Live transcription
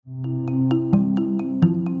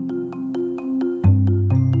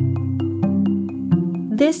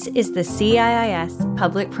This is the CIIS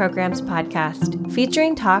Public Programs Podcast,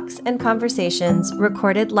 featuring talks and conversations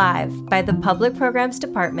recorded live by the Public Programs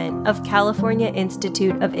Department of California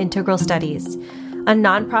Institute of Integral Studies, a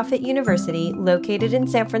nonprofit university located in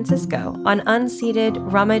San Francisco on unceded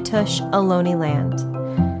Ramaytush Ohlone land.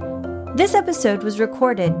 This episode was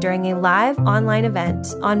recorded during a live online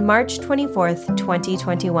event on March 24th,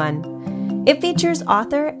 2021. It features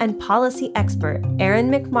author and policy expert Erin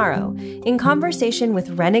McMorrow in conversation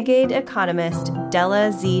with renegade economist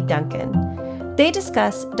Della Z. Duncan. They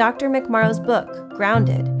discuss Dr. McMorrow's book,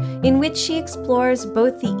 Grounded, in which she explores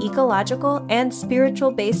both the ecological and spiritual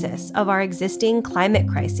basis of our existing climate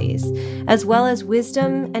crises, as well as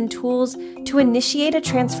wisdom and tools to initiate a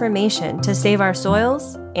transformation to save our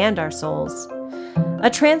soils and our souls. A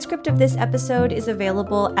transcript of this episode is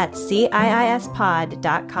available at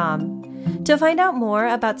ciispod.com. To find out more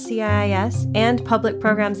about CIIS and public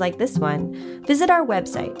programs like this one, visit our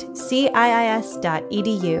website,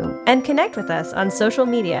 ciis.edu, and connect with us on social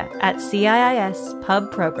media at CIIS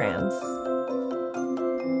Pub Programs.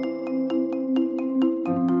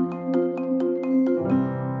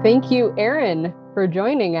 Thank you, Erin, for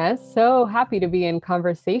joining us. So happy to be in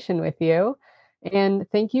conversation with you. And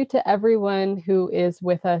thank you to everyone who is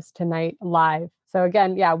with us tonight live. So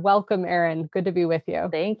again, welcome, Erin. Good to be with you.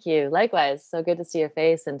 Thank you. Likewise. So good to see your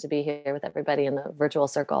face and to be here with everybody in the virtual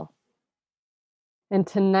circle. And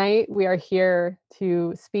tonight we are here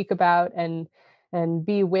to speak about and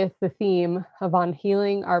be with the theme of on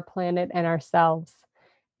healing our planet and ourselves.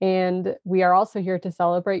 And we are also here to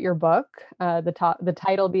celebrate your book, the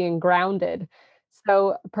title being Grounded.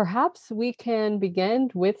 So perhaps we can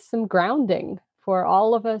begin with some grounding for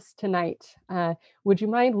all of us tonight. Would you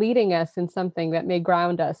mind leading us in something that may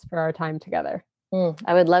ground us for our time together?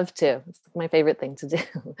 I would love to. It's my favorite thing to do.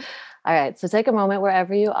 All right. So take a moment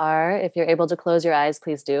wherever you are. If you're able to close your eyes,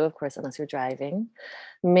 please do, of course, unless you're driving.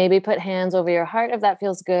 Maybe put hands over your heart if that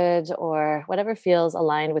feels good, or whatever feels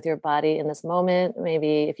aligned with your body in this moment.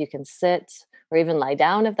 Maybe if you can sit or even lie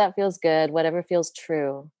down if that feels good, whatever feels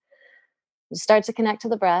true. Start to connect to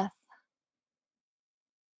the breath.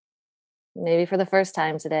 Maybe for the first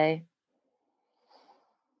time today.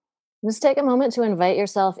 Just take a moment to invite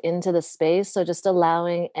yourself into the space. So just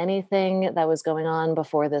allowing anything that was going on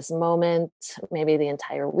before this moment, maybe the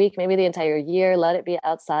entire week, maybe the entire year, let it be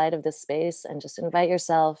outside of this space, and just invite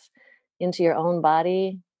yourself into your own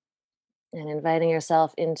body and inviting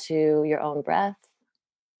yourself into your own breath.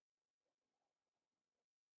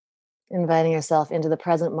 Inviting yourself into the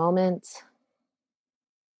present moment.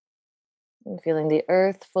 And feeling the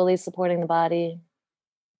earth fully supporting the body.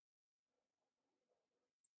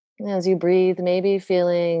 As you breathe, maybe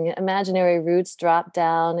feeling imaginary roots drop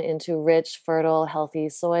down into rich, fertile, healthy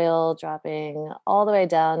soil, dropping all the way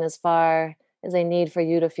down as far as they need for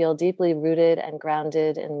you to feel deeply rooted and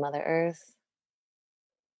grounded in Mother Earth.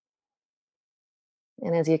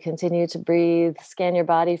 And as you continue to breathe, scan your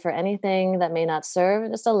body for anything that may not serve,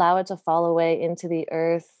 and just allow it to fall away into the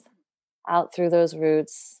earth, out through those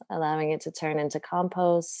roots, allowing it to turn into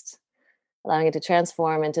compost, allowing it to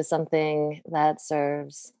transform into something that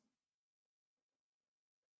serves.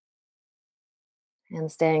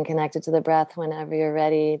 And staying connected to the breath whenever you're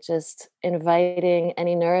ready, just inviting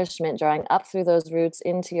any nourishment drawing up through those roots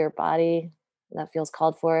into your body that feels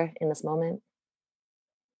called for in this moment.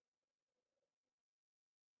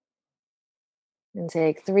 And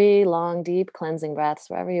take 3 long, deep cleansing breaths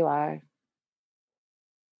wherever you are.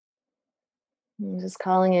 And just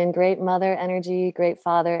calling in great mother energy, great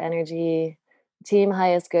father energy, team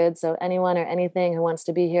highest good. So anyone or anything who wants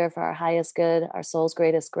to be here for our highest good, our soul's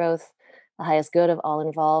greatest growth, the highest good of all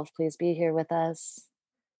involved, please be here with us.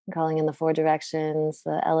 I'm calling in the 4 directions,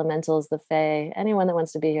 the elementals, the fae, anyone that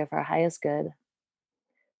wants to be here for our highest good.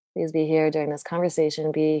 Please be here during this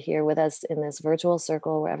conversation. Be here with us in this virtual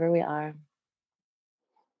circle wherever we are.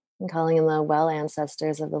 I'm calling in the well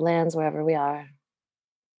ancestors of the lands wherever we are.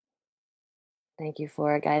 Thank you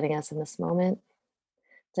for guiding us in this moment.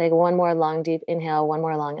 Take 1 more long, deep inhale, 1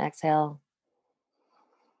 more long exhale.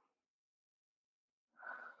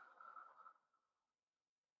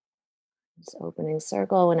 Just opening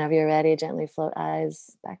circle. Whenever you're ready, gently float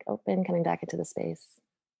eyes back open, coming back into the space.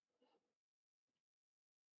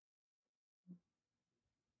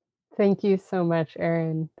 Thank you so much,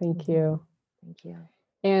 Erin. Thank you. Thank you.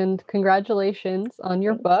 And congratulations on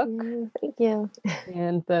your book. Thank you.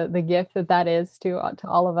 And the gift that is to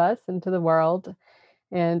all of us and to the world.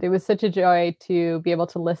 And it was such a joy to be able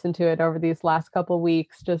to listen to it over these last couple of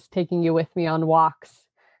weeks, just taking you with me on walks.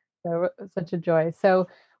 So such a joy. So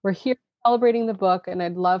we're here celebrating the book, and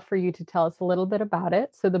I'd love for you to tell us a little bit about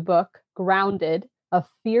it. So the book, Grounded, a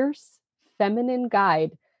fierce feminine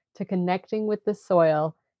guide to connecting with the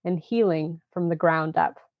soil and healing from the ground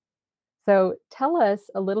up. So tell us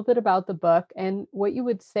a little bit about the book and what you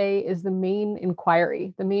would say is the main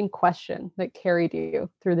inquiry, the main question that carried you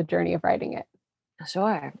through the journey of writing it.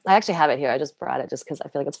 Sure. I actually have it here. I just brought it just because I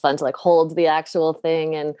feel like it's fun to like hold the actual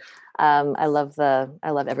thing. And I love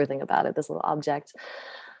everything about it, this little object.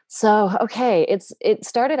 So, okay, it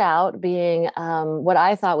started out being what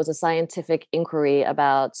I thought was a scientific inquiry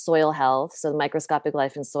about soil health, so microscopic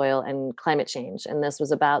life in soil and climate change. And this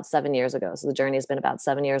was about 7 years ago. So the journey has been about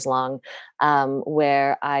 7 years long,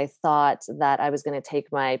 where I thought that I was going to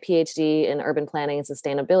take my PhD in urban planning and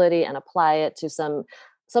sustainability and apply it to some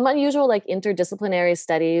unusual like interdisciplinary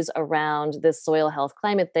studies around this soil health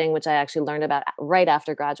climate thing, which I actually learned about right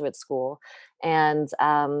after graduate school. And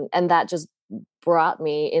that just brought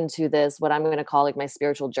me into this, what I'm going to call like my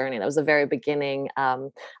spiritual journey. That was the very beginning,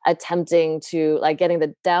 attempting to like getting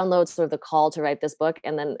the download, sort of the call to write this book,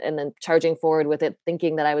 and then charging forward with it,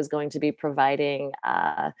 thinking that I was going to be providing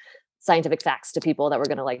scientific facts to people that were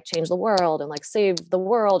going to like change the world and like save the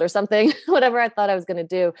world or something, whatever I thought I was going to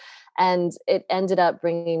do. And it ended up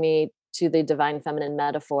bringing me to the divine feminine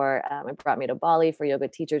metaphor. It brought me to Bali for yoga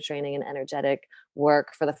teacher training and energetic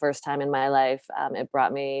work for the first time in my life. It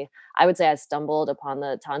brought me, I would say I stumbled upon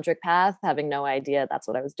the tantric path, having no idea that's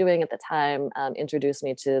what I was doing at the time, introduced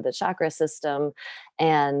me to the chakra system.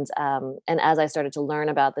 And as I started to learn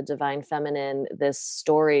about the divine feminine, this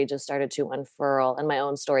story just started to unfurl and my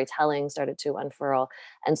own storytelling started to unfurl.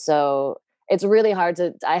 And so it's really hard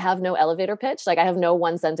I have no elevator pitch. Like I have no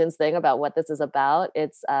one sentence thing about what this is about.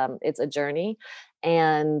 It's a journey.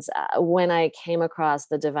 And when I came across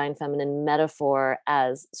the divine feminine metaphor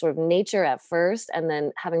as sort of nature at first, and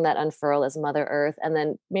then having that unfurl as Mother Earth, and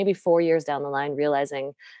then maybe 4 years down the line,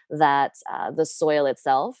 realizing that the soil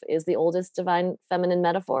itself is the oldest divine feminine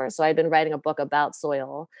metaphor. So I'd been writing a book about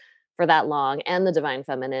soil for that long and the divine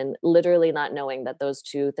feminine, literally not knowing that those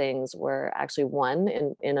two things were actually one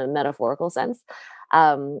in a metaphorical sense.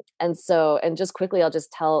 And just quickly, I'll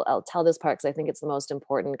tell this part because I think it's the most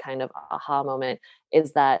important kind of aha moment,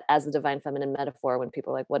 is that as the divine feminine metaphor, when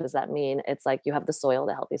people are like, what does that mean? It's like you have the soil,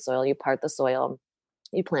 the healthy soil, you part the soil,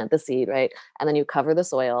 you plant the seed, right? And then you cover the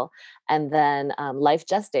soil, and then life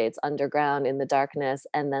gestates underground in the darkness,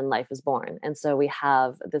 and then life is born. And so we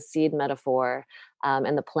have the seed metaphor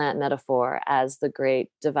and the plant metaphor as the great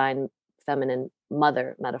divine feminine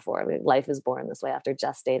mother metaphor. I mean, life is born this way after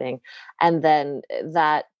gestating. And then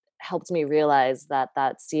that helped me realize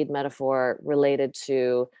that seed metaphor related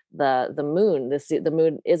to the moon. The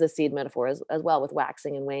moon is a seed metaphor as well, with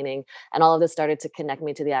waxing and waning. And all of this started to connect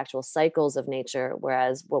me to the actual cycles of nature,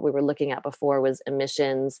 whereas what we were looking at before was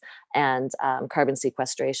emissions and carbon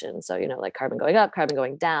sequestration. So, like carbon going up, carbon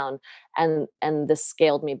going down. And this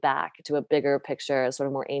scaled me back to a bigger picture, a sort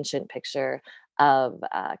of more ancient picture of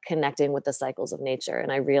connecting with the cycles of nature.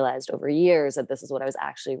 And I realized over years that this is what I was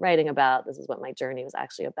actually writing about. This is what my journey was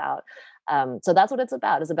actually about. So that's what it's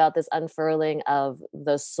about. It's about this unfurling of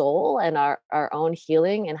the soul and our own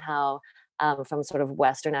healing, and how from sort of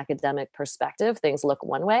Western academic perspective, things look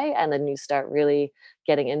one way, and then you start really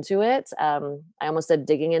getting into it. I almost said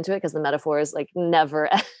digging into it because the metaphor is like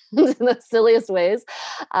never end in the silliest ways.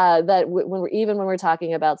 That when we're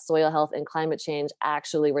talking about soil health and climate change,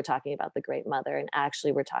 actually we're talking about the Great Mother, and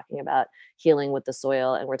actually we're talking about healing with the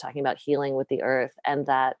soil, and we're talking about healing with the earth, and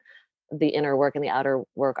that the inner work and the outer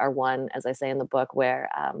work are one, as I say in the book, where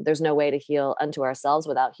there's no way to heal unto ourselves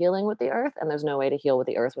without healing with the earth, and there's no way to heal with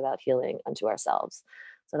the earth without healing unto ourselves.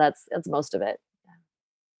 So that's most of it.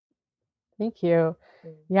 Thank you.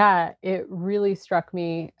 Yeah, it really struck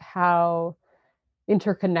me how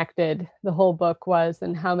interconnected the whole book was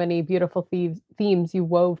and how many beautiful themes you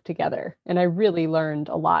wove together. And I really learned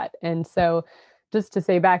a lot. And so just to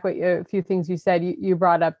say back a few things you said, you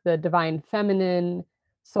brought up the divine feminine,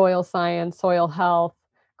 soil science, soil health,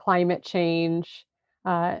 climate change,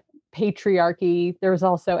 patriarchy. There was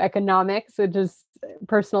also economics, which is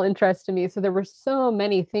personal interest to me. So there were so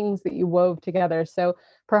many things that you wove together. So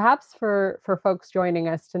perhaps for folks joining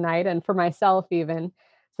us tonight, and for myself even,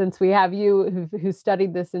 since we have you who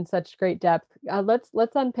studied this in such great depth,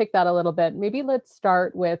 let's unpick that a little bit. Maybe let's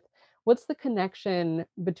start with, what's the connection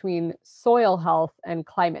between soil health and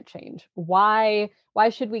climate change? Why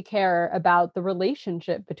should we care about the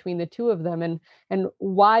relationship between the two of them, and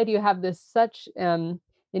why do you have this such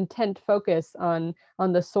intent focus on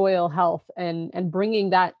the soil health and bringing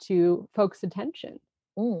that to folks' attention?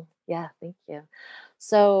 Yeah, thank you.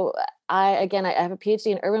 So I have a PhD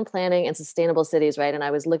in urban planning and sustainable cities, right? And I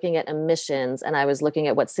was looking at emissions, and I was looking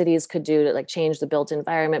at what cities could do to like change the built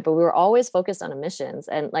environment, but we were always focused on emissions.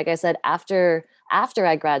 And like I said, after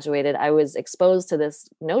I graduated, I was exposed to this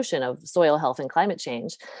notion of soil health and climate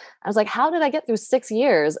change. I was like, how did I get through 6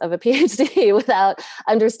 years of a PhD without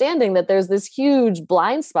understanding that there's this huge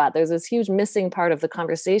blind spot? There's this huge missing part of the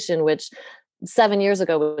conversation, which 7 years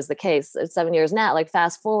ago was the case. 7 years now, like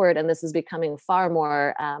fast forward, and this is becoming far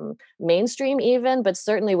more mainstream even, but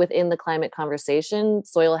certainly within the climate conversation,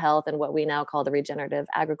 soil health and what we now call the regenerative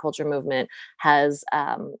agriculture movement has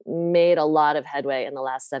made a lot of headway in the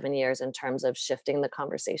last 7 years in terms of shifting the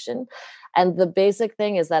conversation. And the basic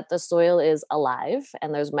thing is that the soil is alive,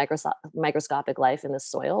 and there's microscopic life in the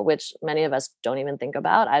soil, which many of us don't even think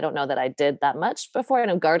about. I don't know that I did that much before. I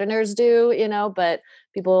know gardeners do, but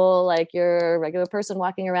people like your regular person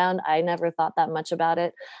walking around, I never thought that much about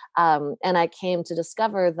it. And I came to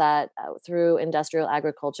discover that through industrial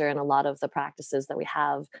agriculture and a lot of the practices that we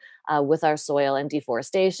have with our soil and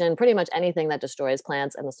deforestation, pretty much anything that destroys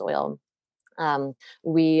plants and the soil,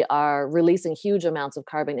 we are releasing huge amounts of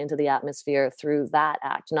carbon into the atmosphere through that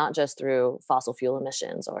act, not just through fossil fuel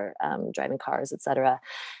emissions or driving cars, et cetera.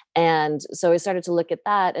 And so I started to look at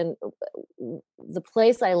that. And the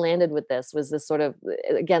place I landed with this was this sort of,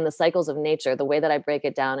 again, the cycles of nature. The way that I break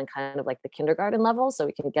it down in kind of like the kindergarten level, so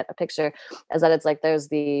we can get a picture, is that it's like there's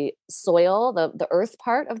the soil, the earth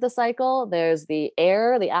part of the cycle, there's the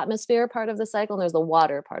air, the atmosphere part of the cycle, and there's the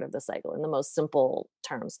water part of the cycle in the most simple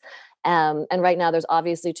terms. And right now there's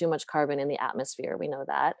obviously too much carbon in the atmosphere. We know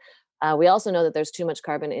that. We also know that there's too much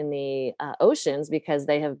carbon in the oceans because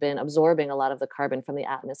they have been absorbing a lot of the carbon from the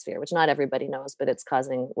atmosphere, which not everybody knows, but it's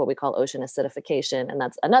causing what we call ocean acidification. And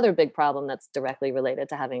that's another big problem that's directly related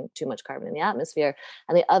to having too much carbon in the atmosphere.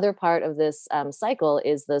 And the other part of this cycle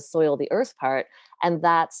is the soil, the earth part. And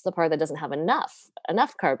that's the part that doesn't have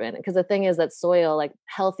enough carbon. Because the thing is that soil, like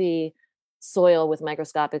healthy soil with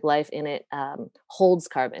microscopic life in it, holds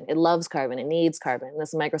carbon. It loves carbon. It needs carbon.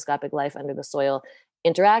 This microscopic life under the soil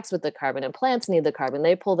interacts with the carbon, and plants need the carbon.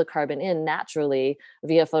 They pull the carbon in naturally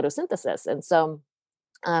via photosynthesis. And so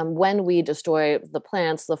when we destroy the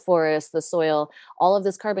plants, the forest, the soil, all of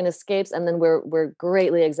this carbon escapes, and then we're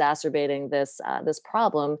greatly exacerbating this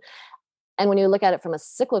problem. And when you look at it from a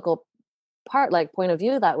cyclical point of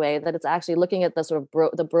view that way, that it's actually looking at the sort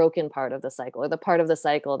of the broken part of the cycle, or the part of the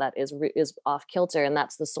cycle that is off kilter, and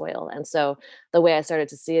that's the soil. And so the way I started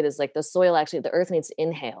to see it is like the soil, actually the earth needs to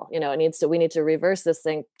inhale, we need to reverse this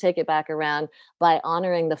thing, take it back around by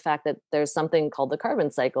honoring the fact that there's something called the carbon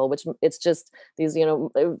cycle, which it's just these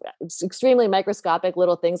it's extremely microscopic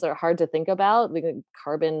little things that are hard to think about.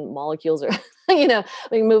 Carbon molecules are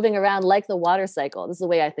moving around like the water cycle. This is the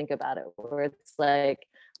way I think about it, where it's like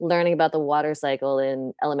learning about the water cycle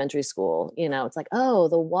in elementary school. It's like, oh,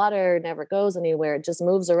 the water never goes anywhere. It just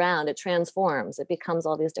moves around. It transforms. It becomes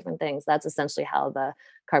all these different things. That's essentially how the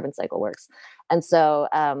carbon cycle works. And so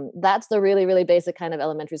that's the really, really basic kind of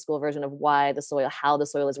elementary school version of how the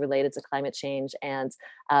soil is related to climate change. And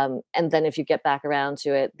then if you get back around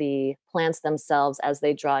to it, the plants themselves, as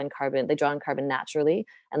they draw in carbon naturally.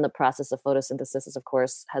 And the process of photosynthesis is, of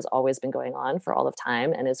course, has always been going on for all of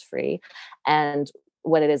time and is free. And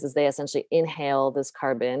what it is they essentially inhale this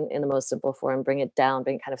carbon in the most simple form, bring it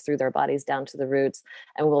kind of through their bodies down to the roots.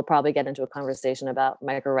 And we'll probably get into a conversation about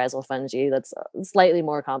mycorrhizal fungi that's slightly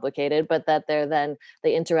more complicated, but that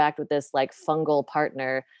they interact with this like fungal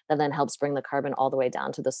partner that then helps bring the carbon all the way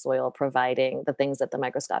down to the soil, providing the things that the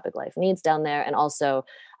microscopic life needs down there. And also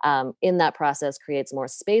in that process creates more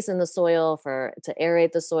space in the soil to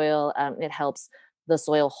aerate the soil. It helps the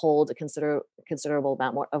soil hold a considerable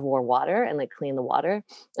amount more water and like clean the water.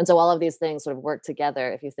 And so all of these things sort of work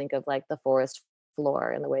together. If you think of like the forest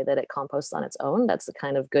floor and the way that it composts on its own, that's a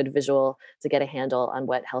kind of good visual to get a handle on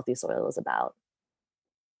what healthy soil is about.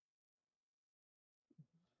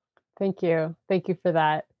 Thank you. Thank you for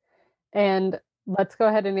that. And let's go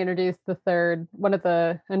ahead and introduce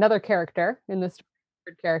another character in this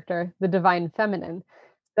character, the divine feminine.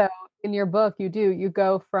 So in your book, you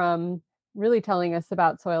go from really telling us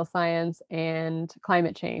about soil science and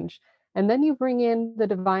climate change, and then you bring in the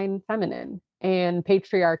divine feminine and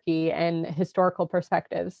patriarchy and historical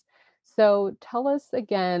perspectives. So tell us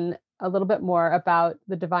again a little bit more about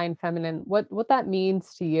the divine feminine, what that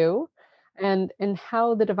means to you, and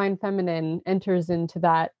how the divine feminine enters into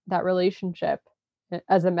that relationship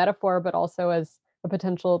as a metaphor, but also as a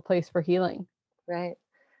potential place for healing. Right.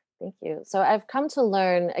 Thank you. So I've come to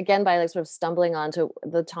learn again by like sort of stumbling onto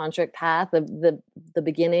the tantric path, the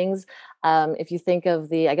beginnings. If you think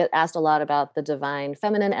of I get asked a lot about the divine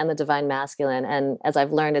feminine and the divine masculine, and as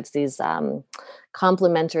I've learned, it's these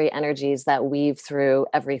complementary energies that weave through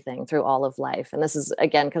everything, through all of life. And this is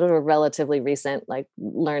again kind of a relatively recent like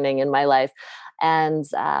learning in my life. And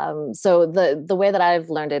so the way that I've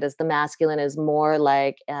learned it is the masculine is more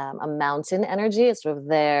like a mountain energy. It's sort of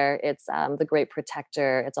there. It's the great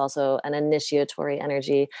protector. It's also an initiatory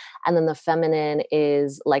energy. And then the feminine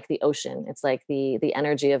is like the ocean. It's like the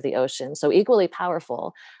energy of the ocean. So equally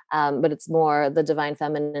powerful, but it's more, the divine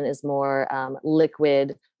feminine is more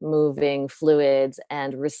liquid, moving, fluids,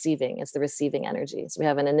 and receiving. It's the receiving energy. So we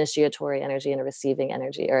have an initiatory energy and a receiving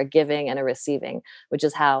energy, or a giving and a receiving, which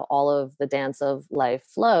is how all of the dance of life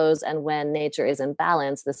flows. And when nature is in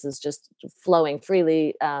balance, this is just flowing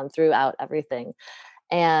freely throughout everything.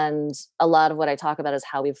 And a lot of what I talk about is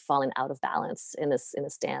how we've fallen out of balance in this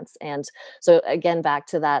dance. And so again, back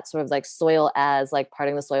to that sort of like soil as like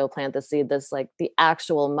parting the soil, plant the seed, this like the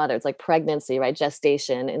actual mother, it's like pregnancy, right?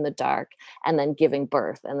 Gestation in the dark, and then giving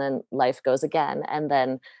birth, and then life goes again. And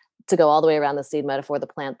then to go all the way around the seed metaphor, the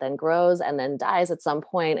plant then grows and then dies at some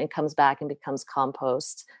point and comes back and becomes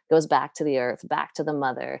compost, goes back to the earth, back to the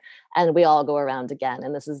mother, and we all go around again.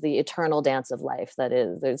 And this is the eternal dance of life that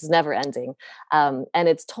is, it's never ending. And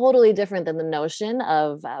it's totally different than the notion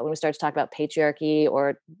of when we start to talk about patriarchy,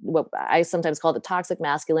 or what I sometimes call the toxic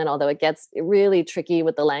masculine, although it gets really tricky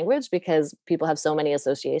with the language because people have so many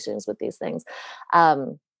associations with these things.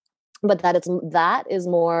 But that is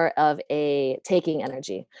more of a taking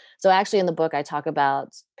energy. So actually in the book, I talk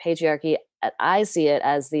about patriarchy. I see it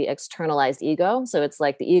as the externalized ego. So it's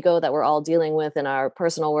like the ego that we're all dealing with in our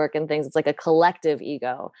personal work and things. It's like a collective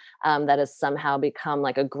ego that has somehow become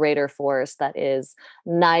like a greater force that is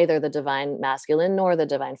neither the divine masculine nor the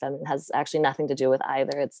divine feminine, has actually nothing to do with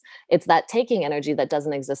either. It's that taking energy that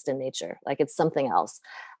doesn't exist in nature. Like it's something else.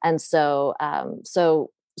 And so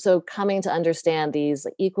coming to understand these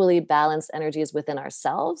equally balanced energies within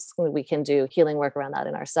ourselves, we can do healing work around that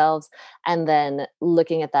in ourselves, and then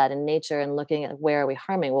looking at that in nature and looking at where are we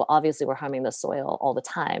harming. Well, obviously we're harming the soil all the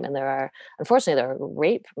time, and unfortunately there are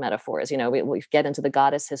rape metaphors. We get into the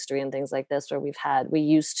goddess history and things like this, where we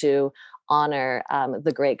used to honor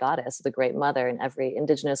the great goddess, the great mother, and every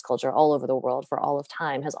indigenous culture all over the world for all of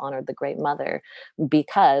time has honored the great mother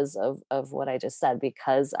because of what I just said,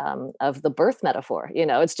 because of the birth metaphor.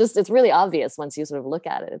 It's really obvious once you sort of look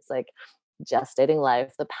at it. It's like gestating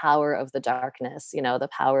life, the power of the darkness, the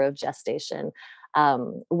power of gestation,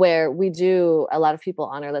 where a lot of people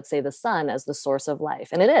honor, let's say, the sun as the source of life.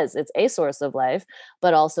 And it's a source of life,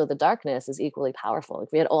 but also the darkness is equally powerful. If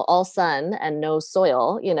we had all sun and no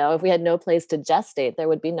soil, if we had no place to gestate, there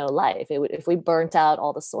would be no life. If we burnt out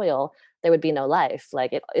all the soil, there would be no life.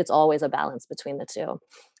 Like it's always a balance between the two.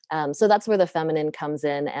 So that's where the feminine comes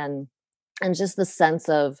in, and just the sense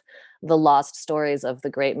of the lost stories of the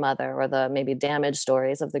great mother, or the maybe damaged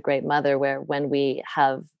stories of the great mother, where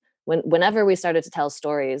whenever we started to tell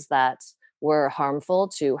stories that were harmful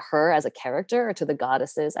to her as a character, or to the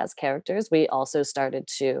goddesses as characters, we also started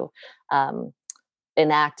to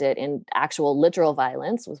enact it in actual literal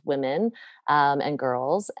violence with women and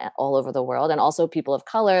girls all over the world, and also people of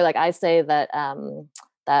color. Like I say that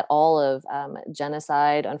that all of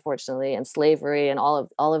genocide, unfortunately, and slavery, and all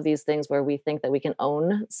of these things where we think that we can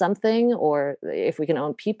own something, or if we can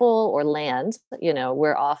own people or land,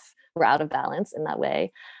 we're out of balance in that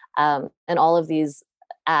way. And all of these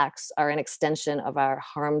acts are an extension of our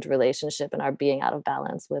harmed relationship and our being out of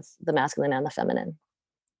balance with the masculine and the feminine.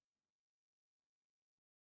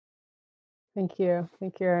 Thank you,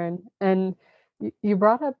 Erin. And you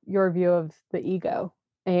brought up your view of the ego.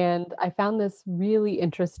 And I found this really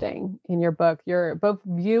interesting in your book, your both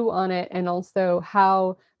view on it, and also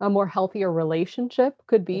how a more healthier relationship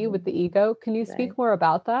could be with the ego. Can you speak more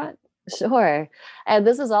about that? Sure. And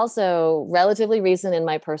this is also relatively recent in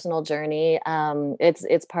my personal journey.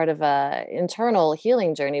 It's part of a internal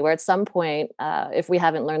healing journey, where at some point, if we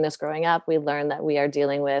haven't learned this growing up, we learn that we are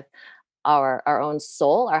dealing with our own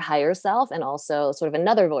soul, our higher self, and also sort of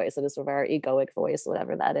another voice that is sort of our egoic voice,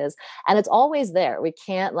 whatever that is. And it's always there. We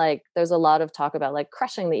can't there's a lot of talk about like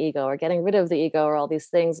crushing the ego or getting rid of the ego or all these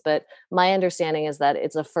things. But my understanding is that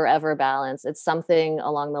it's a forever balance. It's something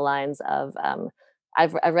along the lines of,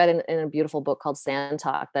 I've read in a beautiful book called Sand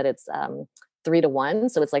Talk that it's 3 to 1.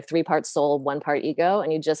 So it's like 3 parts soul, 1 part ego.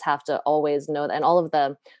 And you just have to always know that. And all of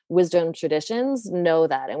the wisdom traditions know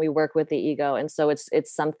that. And we work with the ego. And so it's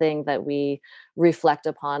something that we reflect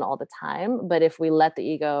upon all the time. But if we let the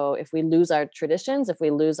ego, if we lose our traditions, if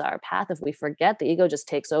we lose our path, if we forget, the ego just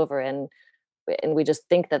takes over, and we just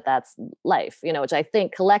think that that's life, which I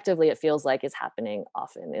think collectively it feels like is happening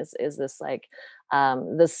often, is this like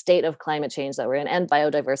the state of climate change that we're in, and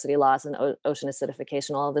biodiversity loss and ocean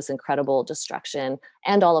acidification, all of this incredible destruction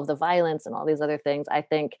and all of the violence and all these other things, I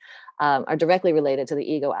think are directly related to the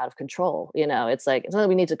ego out of control. It's like, it's not that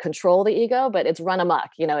we need to control the ego, but it's run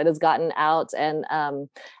amok. It has gotten out, and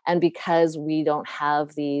because we don't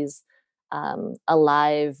have these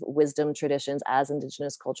alive wisdom traditions as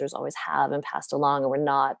Indigenous cultures always have and passed along, and we're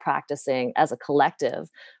not practicing as a collective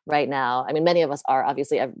right now. I mean, many of us are,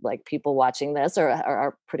 obviously, like people watching this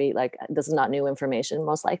are pretty, like, this is not new information,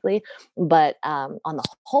 most likely, but on the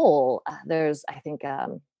whole, there's, I think,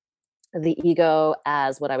 the ego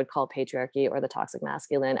as what I would call patriarchy or the toxic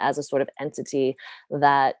masculine, as a sort of entity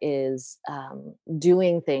that is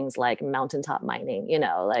doing things like mountaintop mining,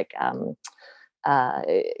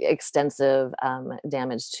 extensive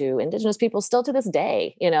damage to Indigenous people still to this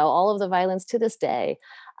day. All of the violence to this day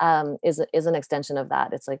is an extension of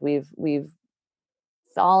that. It's like we've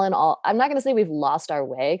fallen all. I'm not going to say we've lost our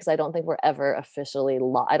way, because I don't think we're ever officially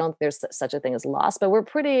lost. I don't think there's such a thing as lost, but we're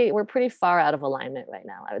pretty far out of alignment right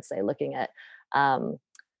now, I would say, looking at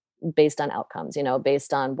based on outcomes,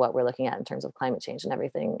 based on what we're looking at in terms of climate change and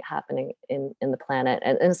everything happening in the planet,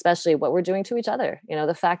 and especially what we're doing to each other.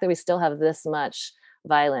 The fact that we still have this much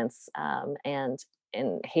violence and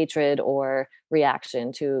hatred or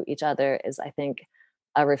reaction to each other is, I think,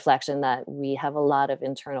 a reflection that we have a lot of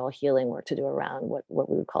internal healing work to do around what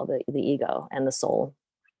we would call the ego and the soul.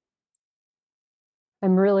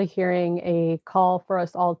 I'm really hearing a call for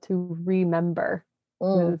us all to remember.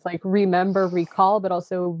 It's like remember, recall, but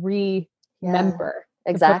also remember.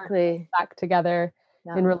 Exactly. Back together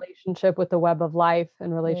in relationship with the web of life,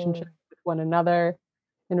 in relationship with one another,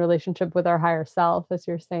 in relationship with our higher self, as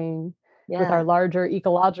you're saying, with our larger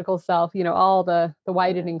ecological self, all the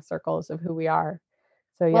widening circles of who we are.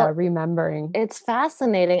 So remembering. It's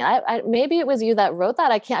fascinating. I maybe it was you that wrote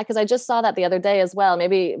that. I can't, because I just saw that the other day as well.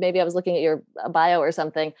 Maybe I was looking at your bio or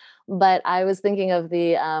something, but I was thinking of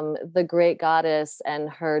the great goddess and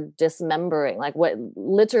her dismembering. Like what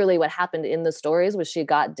happened in the stories was she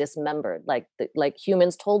got dismembered. Like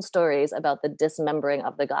humans told stories about the dismembering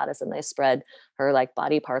of the goddess, and they spread her like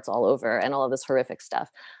body parts all over and all of this horrific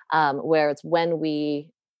stuff. Where it's when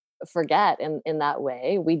we forget in that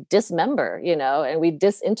way, we dismember, and we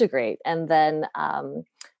disintegrate, and then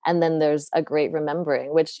there's a great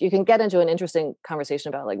remembering, which you can get into an interesting conversation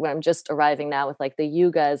about, like when I'm just arriving now with like the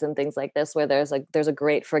yugas and things like this, where there's a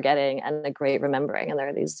great forgetting and a great remembering, and there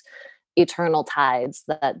are these eternal tides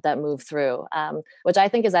that move through, which I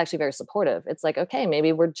think is actually very supportive. It's like, okay,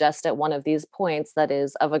 maybe we're just at one of these points that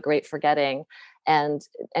is of a great forgetting, and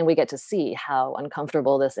we get to see how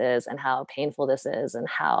uncomfortable this is, and how painful this is, and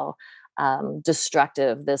how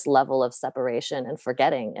destructive this level of separation and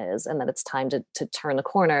forgetting is, and that it's time to turn the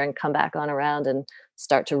corner and come back on around and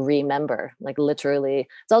start to remember. Like literally,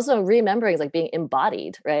 it's also remembering is like being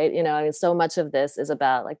embodied, right? I mean, so much of this is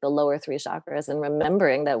about like the lower 3 chakras and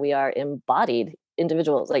remembering that we are embodied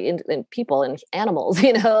individuals, like in people and animals,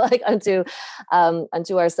 like unto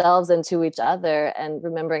ourselves and to each other, and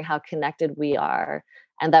remembering how connected we are,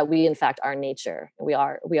 and that we in fact are nature. We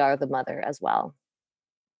are the mother as well.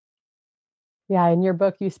 Yeah, in your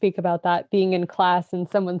book, you speak about that, being in class and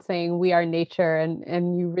someone saying we are nature,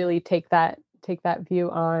 and you really take that view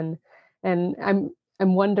on. And I'm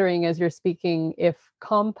wondering, as you're speaking, if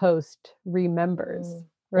compost remembers,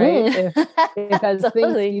 right? If as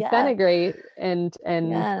things disintegrate and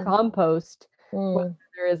compost,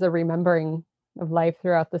 there is a remembering of life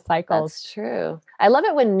throughout the cycles. That's true. I love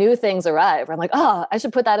it when new things arrive. I'm like, oh, I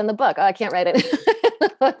should put that in the book. Oh, I can't write it.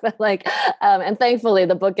 But like, and thankfully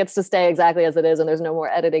the book gets to stay exactly as it is, and there's no more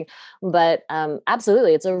editing. But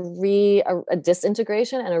absolutely, it's a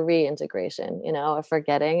disintegration and a reintegration. A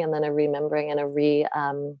forgetting and then a remembering and a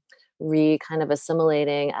re kind of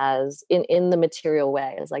assimilating as in the material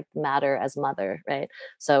way, as like matter as mother, right?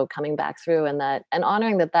 So coming back through and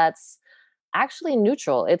honoring that's actually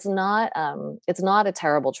neutral. It's not a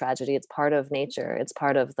terrible tragedy. It's part of nature. It's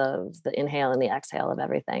part of the inhale and the exhale of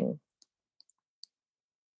everything.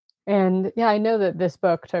 And yeah, I know that this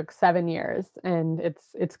book took 7 years, and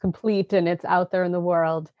it's complete and it's out there in the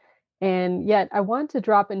world. And yet I want to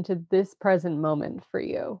drop into this present moment for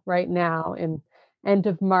you right now in end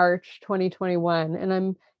of March 2021. And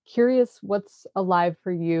I'm curious what's alive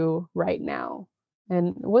for you right now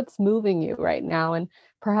and what's moving you right now. And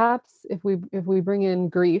perhaps if we bring in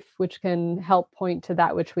grief, which can help point to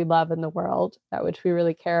that which we love in the world, that which we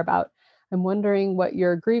really care about. I'm wondering what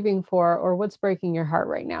you're grieving for or what's breaking your heart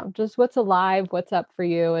right now. Just what's alive, what's up for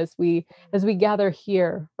you as we gather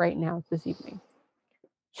here right now this evening.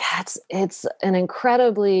 Yeah, it's an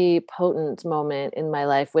incredibly potent moment in my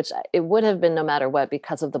life, which it would have been no matter what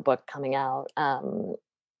because of the book coming out.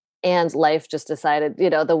 And life just decided,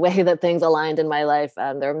 the way that things aligned in my life,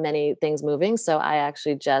 there are many things moving. So I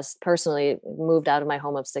actually just personally moved out of my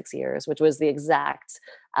home of 6 years, which was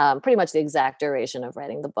pretty much the exact duration of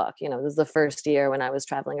writing the book. This is the first year when I was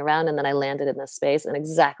traveling around, and then I landed in this space. And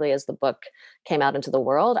exactly as the book came out into the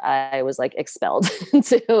world, I was like expelled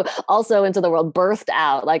into the world, birthed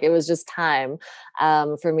out. Like it was just time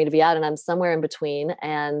for me to be out, and I'm somewhere in between.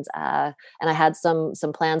 And I had some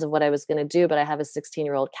plans of what I was going to do, but I have a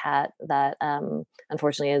 16-year-old cat that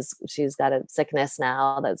unfortunately she's got a sickness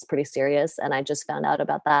now that's pretty serious, and I just found out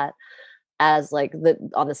about that as like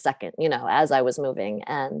on the second, as I was moving.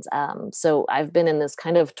 And so I've been in this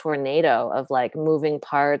kind of tornado of like moving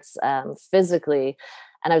parts physically.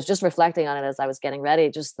 And I was just reflecting on it as I was getting ready,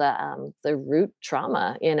 just the root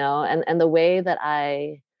trauma, and the way that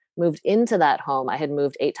I moved into that home. I had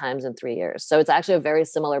moved 8 times in 3 years. So it's actually a very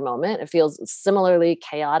similar moment. It feels similarly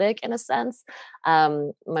chaotic in a sense.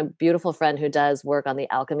 My beautiful friend who does work on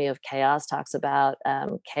the alchemy of chaos talks about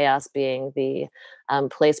chaos being the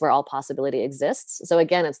place where all possibility exists. So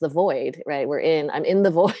again, it's the void, right? I'm in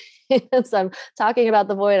the void. So I'm talking about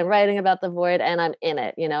the void, I'm writing about the void, and I'm in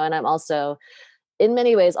it, and I'm also in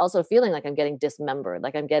many ways also feeling like I'm getting dismembered,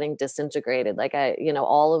 like I'm getting disintegrated, like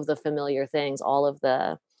all of the familiar things, all of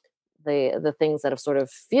the things that have sort of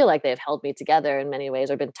feel like they've held me together in many ways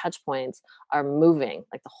or been touch points are moving.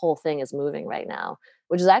 Like the whole thing is moving right now,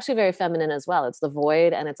 which is actually very feminine as well. It's the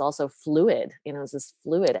void, and it's also fluid, it's this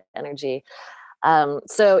fluid energy.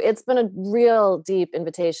 So it's been a real deep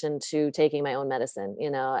invitation to taking my own medicine,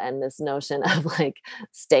 and this notion of like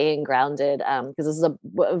staying grounded, because this is a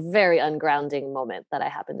very ungrounding moment that I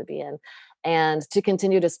happen to be in, and to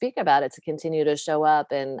continue to speak about it, to continue to show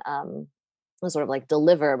up and sort of like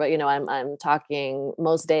deliver. But I'm talking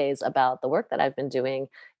most days about the work that I've been doing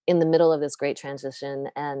in the middle of this great transition.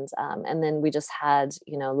 And then we just had,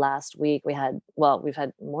 last week we've had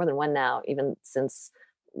more than one now, even since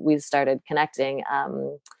we started connecting,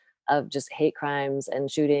 of just hate crimes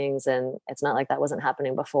and shootings. And it's not like that wasn't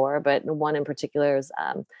happening before, but one in particular is,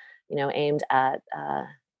 aimed at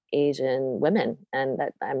Asian women, and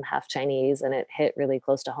that I'm half Chinese, and it hit really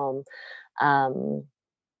close to home.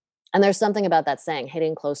 And there's something about that saying,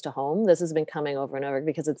 hitting close to home. This has been coming over and over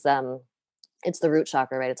because it's the root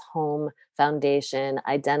chakra, right? It's home, foundation,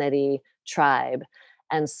 identity, tribe.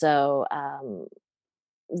 And so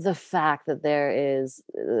the fact that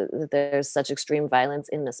there's such extreme violence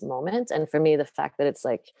in this moment, and for me, the fact that it's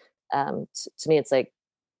like, to me, it's like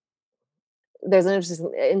there's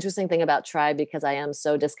an interesting thing about tribe, because I am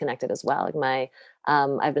so disconnected as well. Like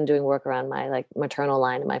I've been doing work around my like maternal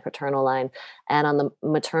line and my paternal line. And on the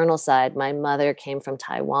maternal side, my mother came from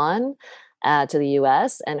Taiwan to the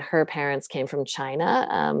US, and her parents came from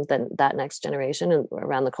China, then that next generation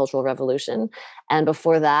around the Cultural Revolution. And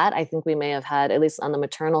before that, I think we may have had, at least on the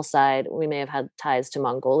maternal side, we may have had ties to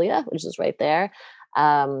Mongolia, which is right there.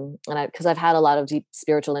 And because I've had a lot of deep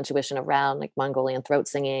spiritual intuition around like Mongolian throat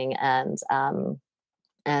singing and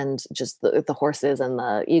just the horses and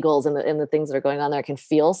the eagles and the things that are going on there. I can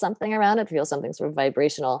feel something around it, feel something sort of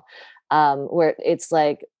vibrational, where it's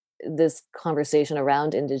like this conversation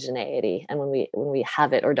around indigeneity, and when we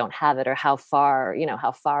have it or don't have it, or how far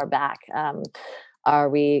back are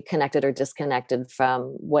we connected or disconnected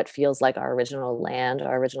from what feels like our original land,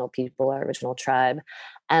 our original people, our original tribe.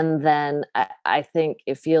 And then I think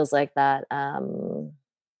it feels like that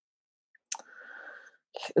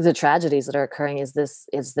the tragedies that are occurring is this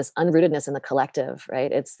unrootedness in the collective,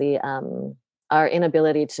 right? It's the our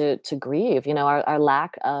inability to grieve, our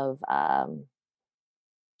lack of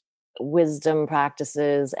wisdom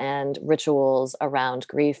practices and rituals around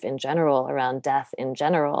grief in general, around death in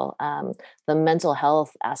general. The mental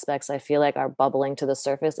health aspects, I feel like, are bubbling to the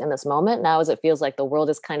surface in this moment now, as it feels like the world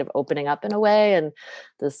is kind of opening up in a way. And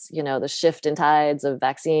this, the shift in tides of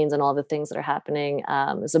vaccines and all the things that are happening.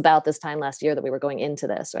 It's about this time last year that we were going into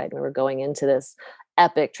this, right? We were going into this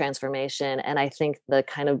epic transformation. And I think the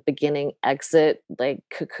kind of beginning exit, like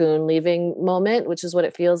cocoon leaving moment, which is what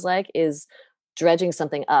it feels like, is dredging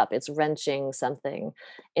something up. It's wrenching something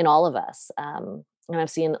in all of us. And I've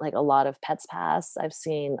seen like a lot of pets pass. I've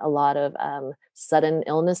seen a lot of sudden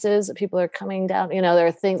illnesses that people are coming down. You know, there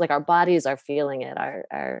are things like our bodies are feeling it,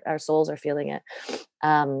 our souls are feeling it.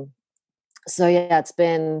 So yeah,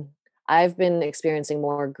 I've been experiencing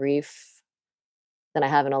more grief than I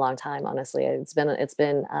have in a long time. Honestly, it's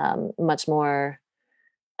been much more.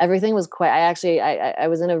 Everything was quite. I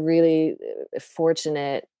was in a really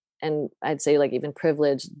fortunate, and I'd say like even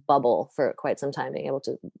privileged bubble for quite some time, being able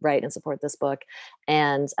to write and support this book,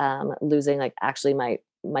 and losing like actually my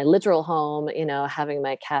literal home, you know, having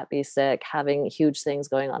my cat be sick, having huge things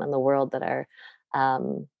going on in the world that are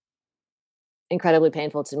incredibly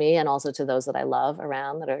painful to me and also to those that I love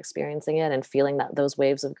around that are experiencing it and feeling that those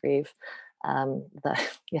waves of grief.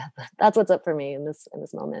 Yeah, that's what's up for me in this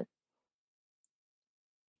moment.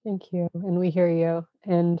 Thank you. And we hear you.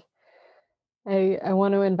 And I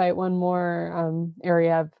want to invite one more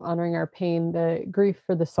area of honoring our pain, the grief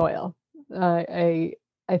for the soil. I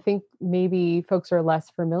think maybe folks are less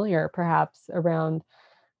familiar perhaps around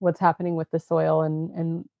what's happening with the soil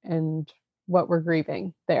and what we're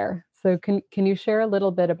grieving there. So can you share a little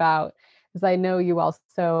bit about, because I know you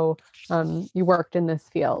also you worked in this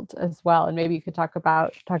field as well, and maybe you could talk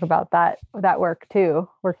about that work too,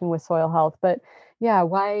 working with soil health. But yeah,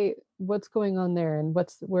 what's going on there, and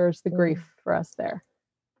where's the grief for us there?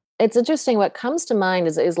 It's interesting. What comes to mind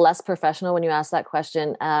is less professional when you ask that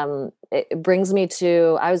question. It brings me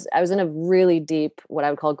to I was in a really deep, what I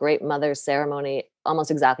would call great mother ceremony,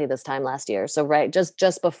 almost exactly this time last year. So right,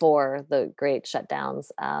 just before the great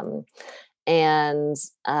shutdowns, and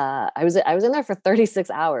I was in there for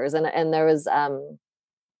 36 hours, and there was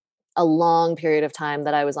a long period of time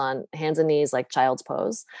that I was on hands and knees, like child's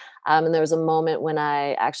pose. And there was a moment when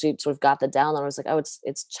I actually sort of got the download. I was like, oh,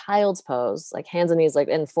 it's child's pose, like hands and knees, like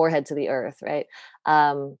and forehead to the earth, right?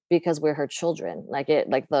 Because we're her children. Like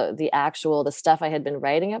the stuff I had been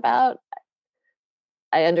writing about,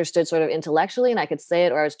 I understood sort of intellectually and I could say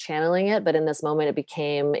it or I was channeling it. But in this moment, it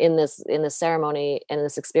became in this ceremony and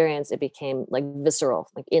this experience, it became like visceral,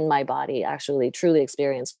 like in my body, actually truly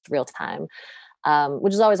experienced real time.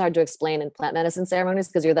 Which is always hard to explain in plant medicine ceremonies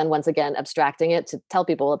because you're then once again abstracting it to tell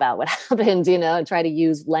people about what happened, you know, and try to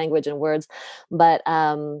use language and words. But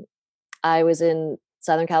I was in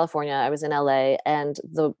Southern California, I was in LA, and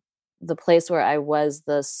the place where I was,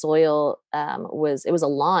 the soil it was a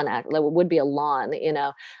lawn, like it would be a lawn, you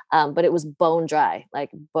know, but it was bone dry, like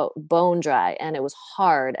bone dry, and it was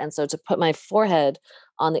hard. And so to put my forehead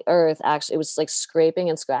on the earth, actually, it was like scraping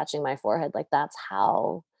and scratching my forehead, like that's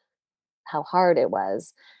how hard it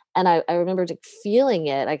was. And I remember feeling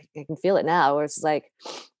it. I can feel it now where it's like,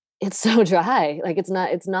 it's so dry. Like it's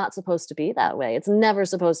not supposed to be that way. It's never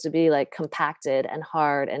supposed to be like compacted and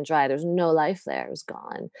hard and dry. There's no life there. It was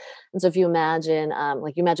gone. And so if you imagine,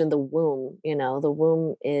 like you imagine the womb, you know, the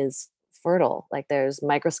womb is fertile. Like there's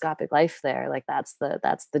microscopic life there. Like that's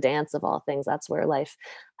the dance of all things. That's where life,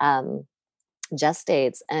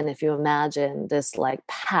 gestates. And if you imagine this like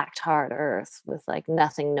packed hard earth with like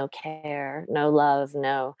nothing, no care, no love,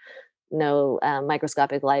 no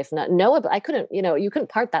microscopic life, I couldn't, you know, you couldn't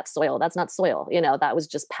part that soil. That's not soil, you know, that was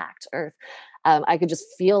just packed earth. I could just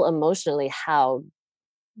feel emotionally how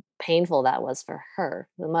painful that was for her,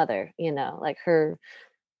 the mother, you know, like her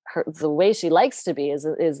the way she likes to be is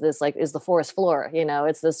this like is the forest floor, you know,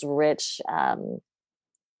 it's this rich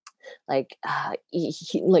like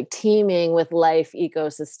like teeming with life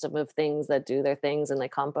ecosystem of things that do their things and they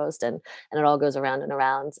compost and it all goes around and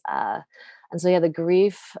around. And so yeah, the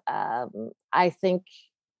grief, I think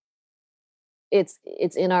it's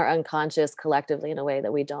in our unconscious collectively in a way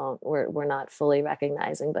that we're not fully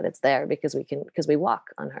recognizing, but it's there because we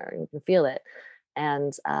walk on her and we can feel it.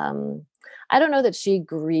 And I don't know that she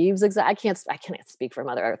grieves I can't speak for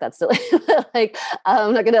Mother Earth. That's silly. Like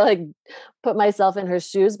I'm not gonna like put myself in her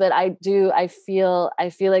shoes, but I feel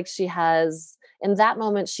like she has, in that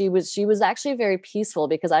moment she was actually very peaceful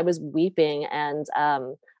because I was weeping and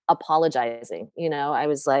apologizing, you know. I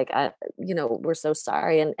was like, you know, we're so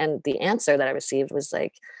sorry. And the answer that I received was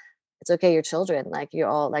like, it's okay, you're children, like you're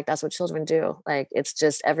all like, that's what children do, like it's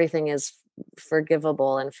just everything is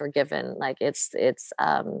forgivable and forgiven, like it's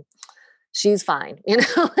she's fine, you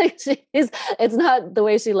know. Like it's not the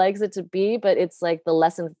way she likes it to be, but it's like the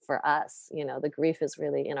lesson for us, you know. The grief is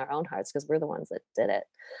really in our own hearts because we're the ones that did it.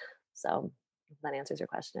 So if that answers your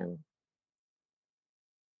question.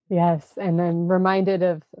 Yes, and I'm reminded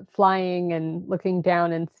of flying and looking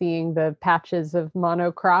down and seeing the patches of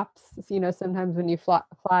monocrops. You know, sometimes when you fly,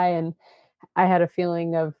 and I had a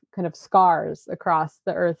feeling of kind of scars across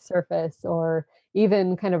the Earth's surface, or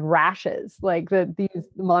even kind of rashes, like that these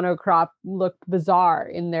monocrop looked bizarre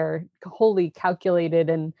in their wholly calculated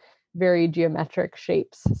and very geometric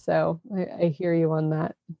shapes. So I hear you on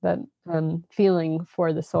that feeling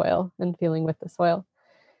for the soil and feeling with the soil.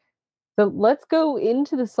 So let's go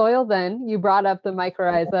into the soil then. You brought up the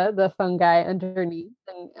mycorrhiza, the fungi underneath,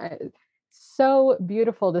 and so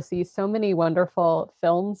beautiful to see so many wonderful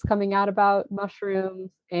films coming out about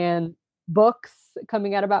mushrooms and books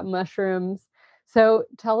coming out about mushrooms. So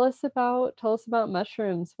tell us about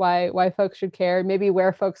mushrooms, why folks should care, maybe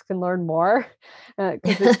where folks can learn more,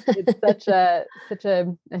 because it's such a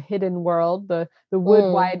hidden world, the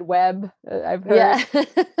wood wide web, I've heard.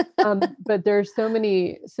 Yeah. But there's so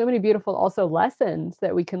many beautiful also lessons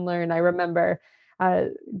that we can learn. I remember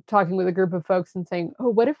talking with a group of folks and saying, oh,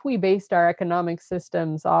 what if we based our economic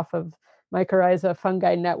systems off of mycorrhiza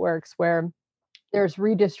fungi networks where there's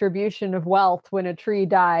redistribution of wealth when a tree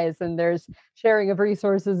dies and there's sharing of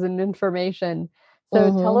resources and information.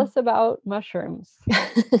 So tell us about mushrooms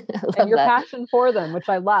and your passion for them, which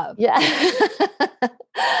I love. Yeah.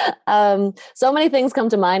 So many things come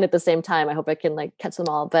to mind at the same time. I hope I can like catch them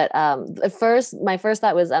all. But my first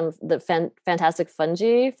thought was the Fantastic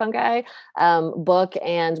Fungi book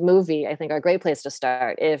and movie. I think are a great place to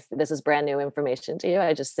start if this is brand new information to you.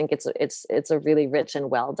 I just think it's a really rich and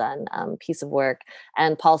well done piece of work.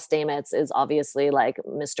 And Paul Stamets is obviously like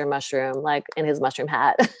Mr. Mushroom, like in his mushroom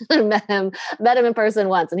hat. met him in person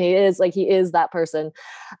once, and he is that person.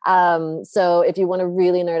 So if you want to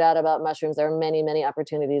really nerd out about mushrooms, there are many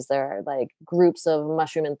opportunities. There are like groups of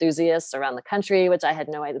mushroom enthusiasts around the country, which I had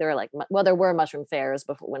no idea. There were there were mushroom fairs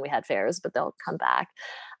before when we had fairs, but they'll come back.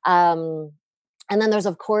 And then there's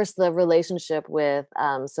of course the relationship with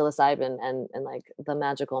psilocybin and like the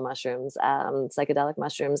magical mushrooms, psychedelic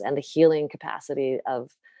mushrooms, and the healing capacity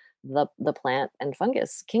of the plant and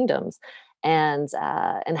fungus kingdoms, and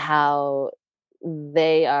how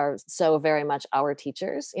they are so very much our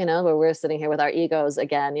teachers, where we're sitting here with our egos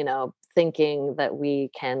again, thinking that we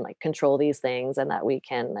can like control these things and that we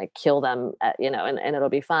can like kill them, and it'll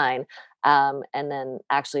be fine. And then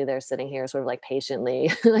actually they're sitting here sort of like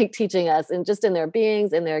patiently like teaching us, and just in their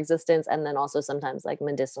beings, in their existence, and then also sometimes like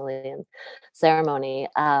medicinally and ceremony.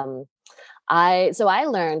 I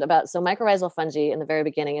learned about mycorrhizal fungi in the very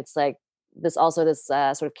beginning. It's like this sort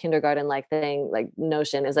of kindergarten like thing, like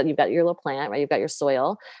notion is that you've got your little plant, right? You've got your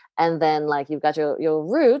soil, and then like you've got your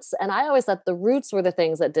roots. And I always thought the roots were the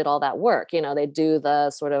things that did all that work. They do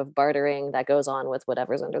the sort of bartering that goes on with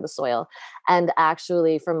whatever's under the soil. And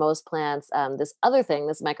actually for most plants, this other thing,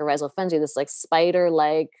 this mycorrhizal fungi, this like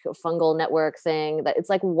spider-like fungal network thing that it's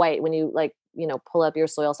like white when you like, pull up your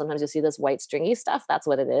soil, sometimes you see this white stringy stuff. That's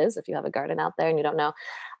what it is. If you have a garden out there and you don't know.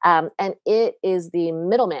 And it is the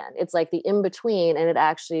middleman. It's like the in-between, and it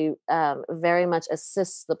actually very much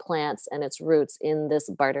assists the plants and its roots in this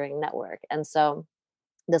bartering network. And so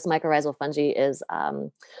this mycorrhizal fungi is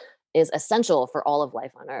essential for all of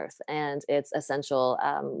life on earth. And it's essential.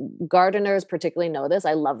 Gardeners particularly know this.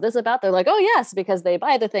 I love this about, they're like, oh yes, because they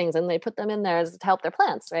buy the things and they put them in there to help their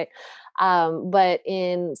plants. Right. But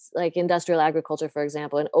in like industrial agriculture, for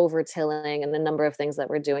example, and over-tilling and the number of things that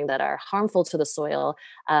we're doing that are harmful to the soil,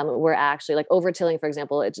 we're actually like over-tilling, for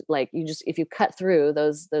example, it's like if you cut through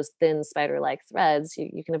those thin spider-like threads,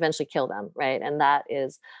 you can eventually kill them. Right. And that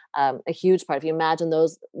is a huge part. If you imagine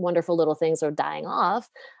those wonderful little things are dying off,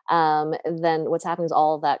 then what's happening is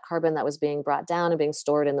all of that carbon that was being brought down and being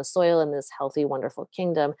stored in the soil in this healthy, wonderful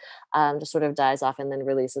kingdom just sort of dies off and then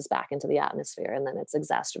releases back into the atmosphere. And then it's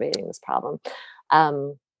exacerbating this problem.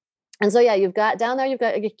 And so, yeah, you've got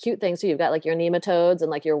like, cute things too. You've got like your nematodes and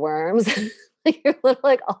like your worms,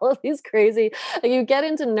 like all of these crazy, like, you get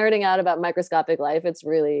into nerding out about microscopic life. It's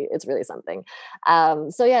really something.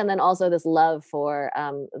 So yeah. And then also this love for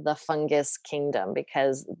the fungus kingdom,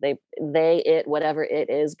 because whatever it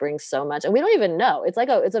is brings so much, and we don't even know.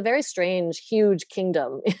 It's a very strange, huge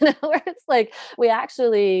kingdom, where it's like,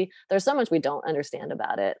 there's so much we don't understand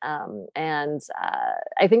about it. And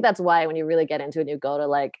I think that's why when you really get into it, and you go to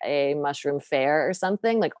like a mushroom fair or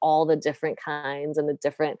something, like all the different kinds and the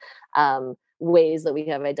different ways that we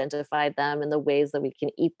have identified them and the ways that we can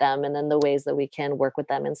eat them, and then the ways that we can work with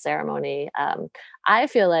them in ceremony. I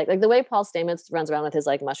feel like the way Paul Stamets runs around with his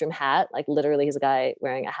like mushroom hat, like literally he's a guy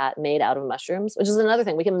wearing a hat made out of mushrooms, which is another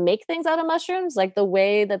thing. We can make things out of mushrooms, like the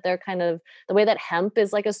way that hemp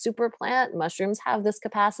is like a super plant. Mushrooms have this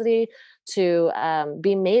capacity to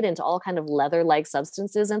be made into all kind of leather-like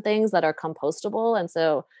substances and things that are compostable. And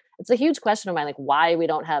so it's a huge question of mine, like why we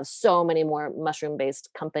don't have so many more mushroom-based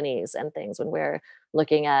companies and things when we're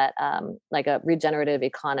looking at like a regenerative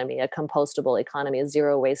economy, a compostable economy, a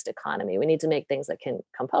zero waste economy. We need to make things that can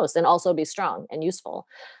compost and also be strong and useful.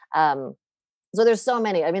 So there's so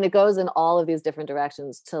many. I mean, it goes in all of these different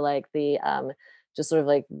directions to like the just sort of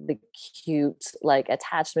like the cute like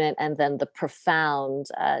attachment, and then the profound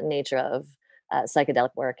nature of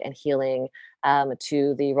psychedelic work and healing,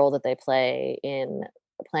 to the role that they play in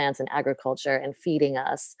plants and agriculture and feeding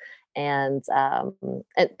us. And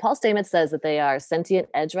Paul Stamets says that they are sentient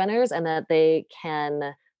edge runners, and that they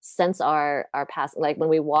can sense our past. Like when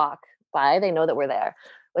we walk by, they know that we're there,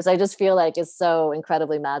 which I just feel like is so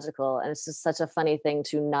incredibly magical. And it's just such a funny thing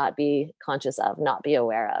to not be conscious of, not be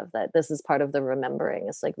aware of, that this is part of the remembering.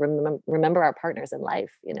 It's like, remember our partners in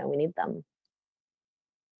life, we need them.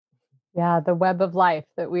 Yeah, the web of life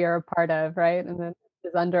that we are a part of, right? And that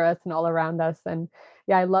is under us and all around us. And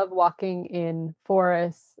yeah, I love walking in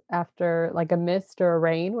forests after like a mist or a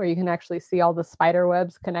rain, where you can actually see all the spider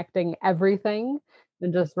webs connecting everything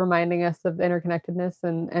and just reminding us of the interconnectedness.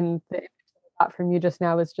 And the image that I got from you just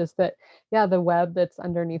now is just that, yeah, the web that's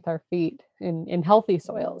underneath our feet in healthy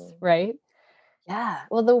soils, Mm. right? Yeah.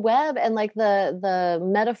 Well, the web and like the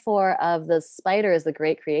metaphor of the spider is the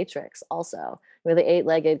great creatrix also. We're the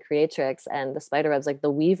eight-legged creatrix, and the spider web's like the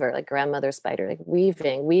weaver, like grandmother spider, like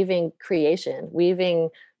weaving creation, weaving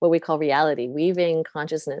what we call reality, weaving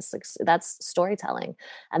consciousness. Like that's storytelling.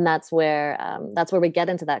 And that's where we get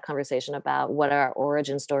into that conversation about what are our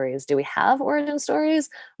origin stories. Do we have origin stories?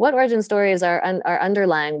 What origin stories are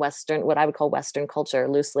underlying Western, what I would call Western culture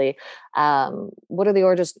loosely? What are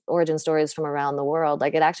the origin stories from around the world?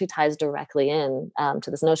 Like it actually ties directly in to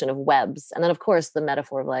this notion of webs, and then of course the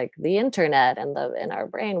metaphor of like the internet and our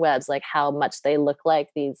brain webs, like how much they look like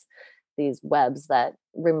these webs that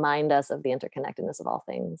remind us of the interconnectedness of all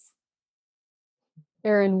things.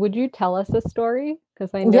 Erin, would you tell us a story?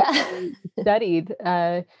 Because I know Yeah. you studied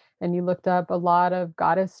and you looked up a lot of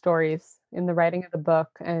goddess stories in the writing of the book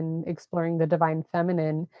and exploring the divine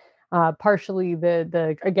feminine. Partially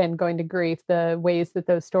the again going to grief, the ways that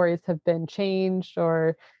those stories have been changed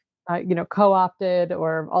or co-opted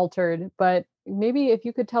or altered. But maybe if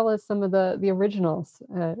you could tell us some of the originals,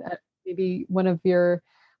 maybe one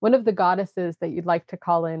of the goddesses that you'd like to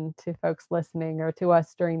call in to folks listening or to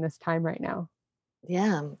us during this time right now.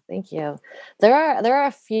 Yeah, thank you. There are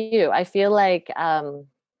a few. I feel like I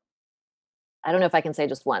don't know if I can say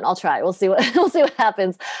just one. I'll try. We'll see what we'll see what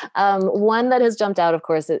happens. One that has jumped out, of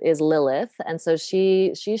course, is Lilith, and so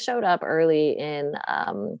she showed up early in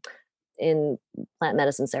plant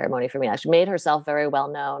medicine ceremony for me. She made herself very well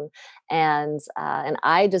known, and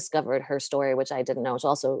I discovered her story, which I didn't know, which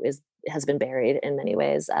also has been buried in many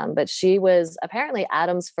ways. But she was apparently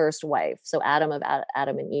Adam's first wife. So Adam of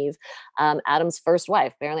Adam and Eve, Adam's first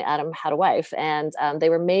wife. Apparently, Adam had a wife, and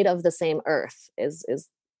they were made of the same earth. Is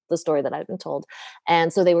the story that I've been told.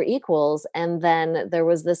 And so they were equals. And then there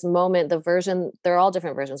was this moment, the version, they're all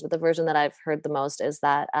different versions, but the version that I've heard the most is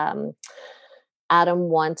that Adam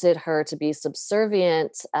wanted her to be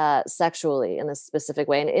subservient sexually in this specific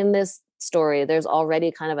way. And in this story, there's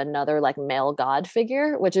already kind of another like male god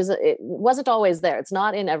figure, which it wasn't always there. It's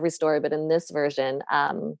not in every story, but in this version,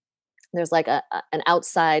 there's like an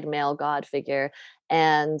outside male god figure.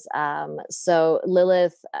 And so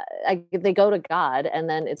Lilith, they go to God, and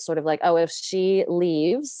then it's sort of like, oh, if she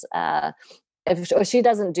leaves, if she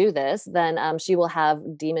doesn't do this, then she will have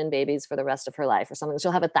demon babies for the rest of her life or something.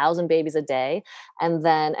 She'll have 1,000 babies a day,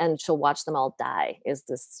 and she'll watch them all die, is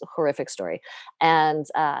this horrific story. And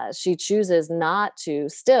she chooses not to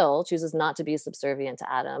be subservient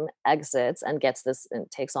to Adam, exits and gets this and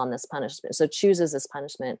takes on this punishment. So chooses this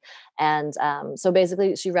punishment. And so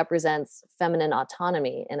basically she represents feminine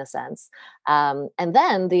autonomy in a sense. And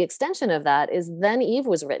then the extension of that is then Eve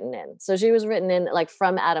was written in. So she was written in like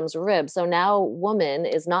from Adam's rib. So now woman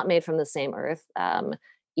is not made from the same earth.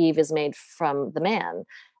 Eve is made from the man.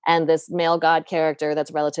 And this male god character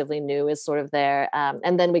that's relatively new is sort of there.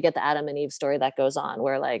 And then we get the Adam and Eve story that goes on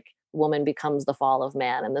where like woman becomes the fall of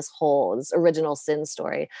man, and this original sin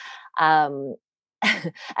story. And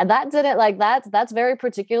that didn't like that's very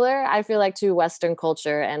particular, I feel like, to Western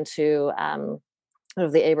culture and to sort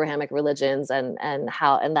of the Abrahamic religions and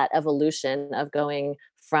that evolution of going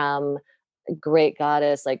from great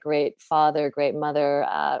goddess, like great father, great mother,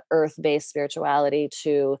 earth-based spirituality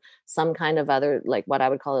to some kind of other, like what I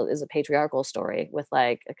would call it is a patriarchal story with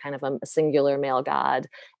like a kind of a singular male god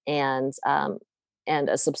and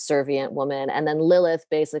a subservient woman. And then Lilith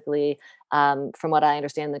basically, from what I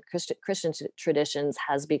understand, the Christian traditions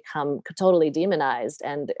has become totally demonized.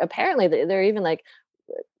 And apparently they're even like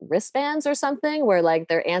wristbands or something, where like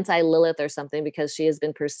they're anti-Lilith or something because she has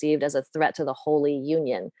been perceived as a threat to the holy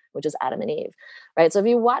union, which is Adam and Eve, right? So if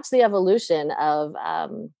you watch the evolution of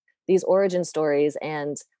these origin stories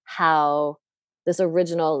and how this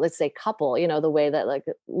original, let's say, couple, the way that like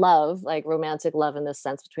love, like romantic love in this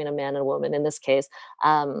sense between a man and a woman in this case,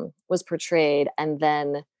 was portrayed and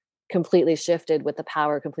then completely shifted with the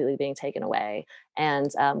power completely being taken away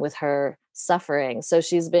and with her suffering. So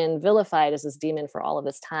she's been vilified as this demon for all of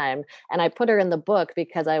this time. And I put her in the book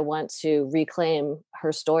because I want to reclaim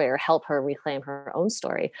her story or help her reclaim her own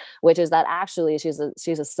story, which is that actually she's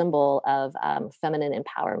a symbol of feminine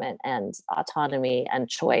empowerment and autonomy and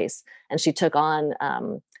choice. And she took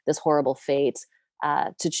on this horrible fate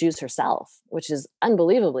to choose herself, which is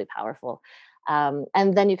unbelievably powerful.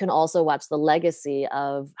 And then you can also watch the legacy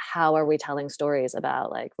of how are we telling stories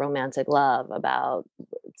about like romantic love, about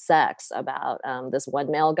sex, about this one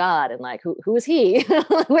male god, and like who is he?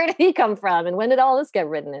 Where did he come from? And when did all this get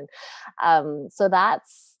written in? So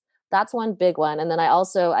that's one big one. And then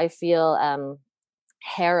I feel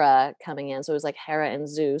Hera coming in. So it was like Hera and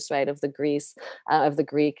Zeus, right, of the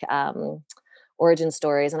Greek origin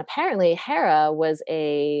stories. And apparently Hera was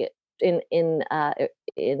in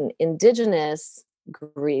indigenous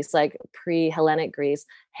Greece, like pre-Hellenic Greece,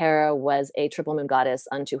 Hera was a triple moon goddess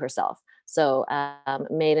unto herself. So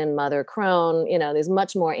maiden, mother, crone, these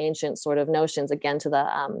much more ancient sort of notions, again, to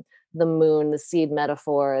the moon, the seed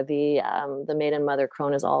metaphor, the maiden, mother,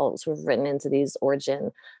 crone is all sort of written into these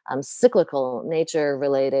origin, cyclical nature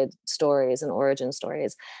related stories and origin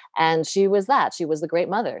stories. And she was the great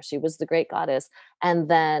mother. She was the great goddess. And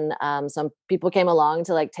then some people came along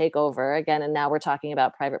to like take over again. And now we're talking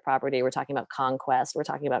about private property. We're talking about conquest. We're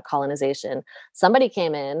talking about colonization. Somebody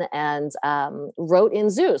came in and wrote in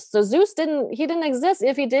Zeus. So Zeus didn't exist.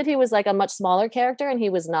 If he did, he was like a much smaller character and he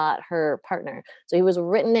was not her partner. So he was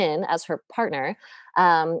written in as her partner.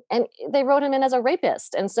 And they wrote him in as a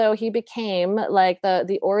rapist. And so he became like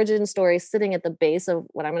the origin story sitting at the base of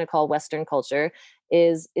what I'm going to call Western culture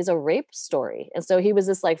is a rape story. And so he was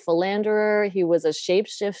this like philanderer. He was a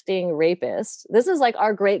shape-shifting rapist. This is like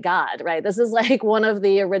our great god, right? This is like one of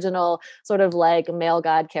the original sort of like male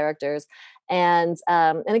god characters. And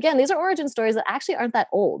again, these are origin stories that actually aren't that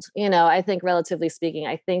old. I think relatively speaking,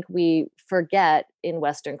 I think we forget in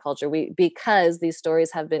Western culture, because these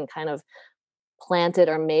stories have been kind of planted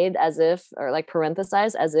or made as if, or like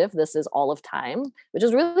parenthesized as if this is all of time, which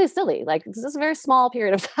is really silly. Like this is a very small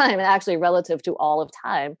period of time, actually relative to all of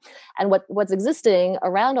time. And what's existing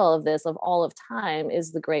around all of this of all of time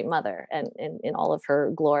is the Great Mother and in all of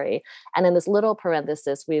her glory. And in this little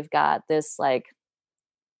parenthesis, we've got this like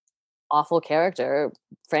awful character,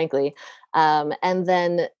 frankly. And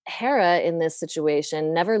then Hera in this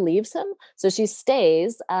situation never leaves him. So she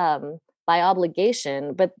stays by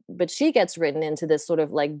obligation, but she gets written into this sort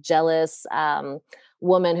of like jealous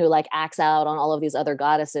woman who like acts out on all of these other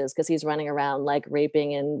goddesses because he's running around like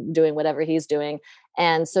raping and doing whatever he's doing.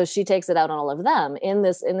 And so she takes it out on all of them in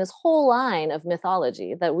this whole line of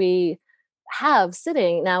mythology that we have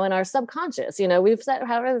sitting now in our subconscious. We've said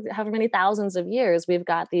however many thousands of years, we've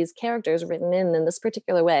got these characters written in this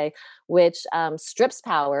particular way, which strips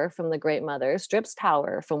power from the Great Mother, strips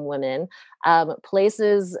power from women,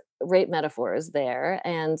 places rape metaphors there,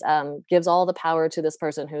 and gives all the power to this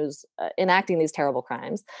person who's enacting these terrible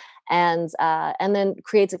crimes, and then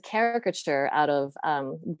creates a caricature out of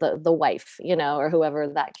the wife, or whoever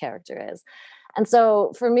that character is. And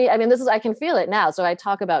so for me, I mean, I can feel it now. So I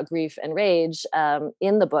talk about grief and rage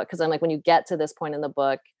in the book, because I'm like, when you get to this point in the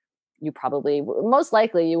book, you probably, most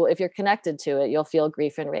likely, you will, if you're connected to it, you'll feel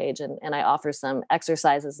grief and rage. And I offer some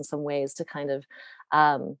exercises and some ways to kind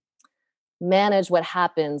of manage what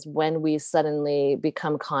happens when we suddenly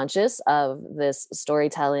become conscious of this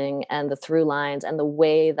storytelling and the through lines and the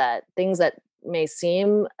way that things that may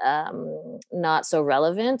seem not so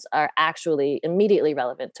relevant are actually immediately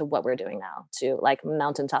relevant to what we're doing now, to like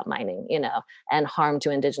mountaintop mining, and harm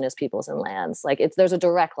to indigenous peoples and lands. Like there's a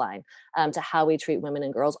direct line to how we treat women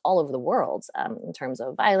and girls all over the world in terms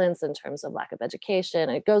of violence, in terms of lack of education,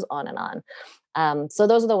 and it goes on and on. So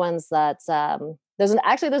those are the ones that there's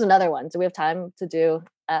another one. Do we have time to do?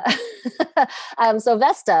 So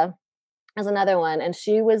Vesta is another one, and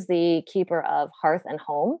she was the keeper of hearth and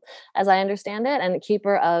home, as I understand it, and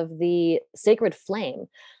keeper of the sacred flame.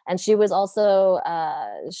 And she was also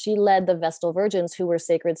she led the Vestal Virgins, who were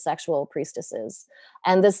sacred sexual priestesses.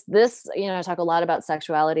 And this I talk a lot about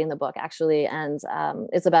sexuality in the book, actually, and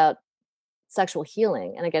it's about sexual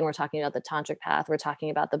healing, and again, we're talking about the tantric path, we're talking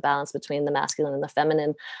about the balance between the masculine and the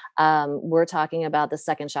feminine. We're talking about the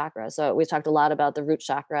second chakra. So we talked a lot about the root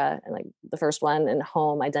chakra and like the first one and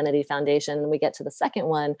home, identity, foundation. And we get to the second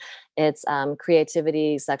one, it's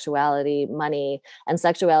creativity, sexuality, money, and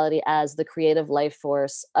sexuality as the creative life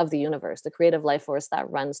force of the universe, the creative life force that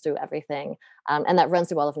runs through everything, and that runs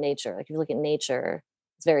through all of nature. Like if you look at nature,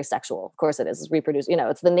 it's very sexual. Of course it is. It's reproduce,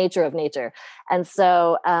 it's the nature of nature. And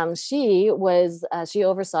so she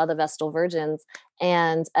oversaw the Vestal Virgins.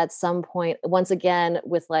 And at some point, once again,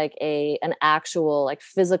 with like an actual like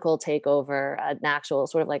physical takeover, an actual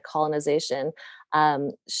sort of like colonization,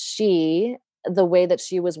 the way that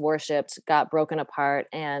she was worshipped got broken apart,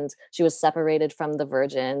 and she was separated from the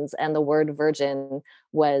virgins, and the word virgin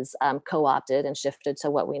was co-opted and shifted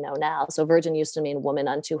to what we know now. So virgin used to mean woman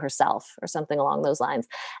unto herself or something along those lines.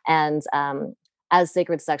 And as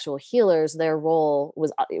sacred sexual healers, their role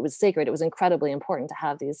was sacred. It was incredibly important to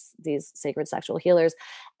have these sacred sexual healers,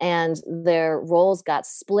 and their roles got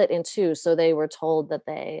split in two. So they were told that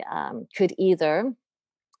they could either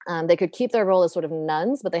they could keep their role as sort of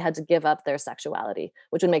nuns, but they had to give up their sexuality,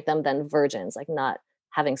 which would make them then virgins, like not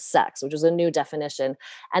having sex, which was a new definition.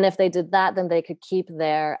 And if they did that, then they could keep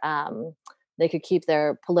their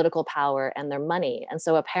political power and their money. And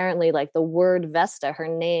so apparently, like the word Vesta, her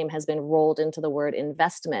name has been rolled into the word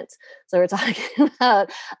investment. So we're talking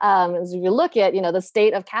about, as you look at, the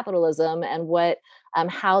state of capitalism and what,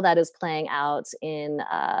 how that is playing out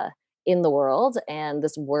in the world, and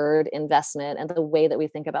this word investment, and the way that we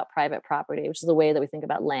think about private property, which is the way that we think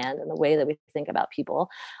about land, and the way that we think about people.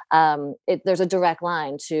 There's a direct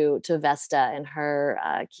line to Vesta and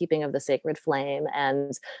her keeping of the sacred flame,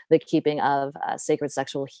 and the keeping of sacred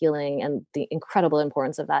sexual healing, and the incredible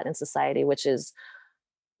importance of that in society, which is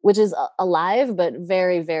alive, but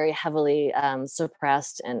very, very heavily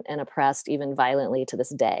suppressed and oppressed, even violently to this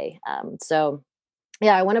day. So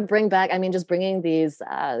yeah, I want to bring back, just bringing these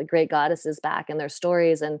great goddesses back and their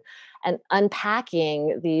stories, and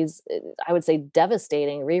unpacking these, I would say,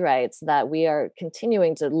 devastating rewrites that we are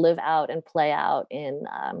continuing to live out and play out in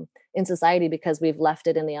society, because we've left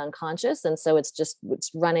it in the unconscious. And so it's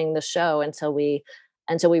running the show until we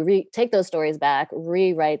take those stories back,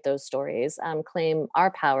 rewrite those stories, claim our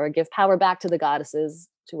power, give power back to the goddesses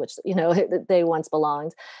to which, they once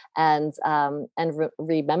belonged, and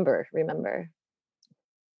remember.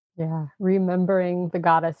 Yeah, remembering the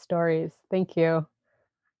goddess stories. Thank you.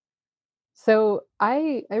 So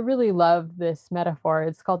I really love this metaphor.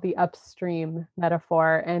 It's called the upstream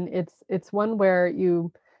metaphor, and it's one where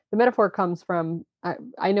the metaphor comes from,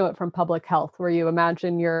 I know it from public health, where you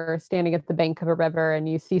imagine you're standing at the bank of a river and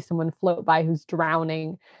you see someone float by who's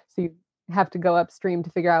drowning. So you have to go upstream to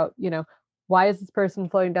figure out, why is this person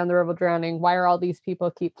floating down the river drowning? Why are all these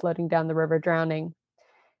people keep floating down the river drowning?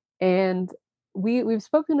 And we've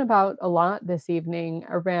spoken about a lot this evening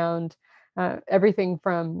around everything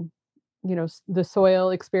from, the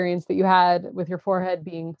soil experience that you had with your forehead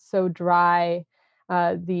being so dry,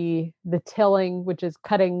 the tilling, which is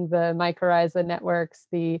cutting the mycorrhiza networks,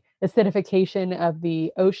 the acidification of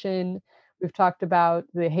the ocean. We've talked about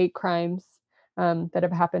the hate crimes that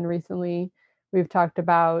have happened recently. We've talked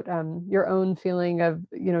about your own feeling of,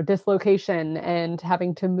 dislocation and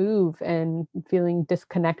having to move and feeling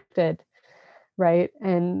disconnected, right?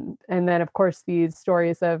 And then, of course, these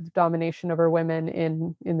stories of domination over women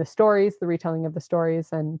in the stories, the retelling of the stories,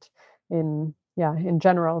 and in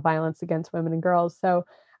general, violence against women and girls. So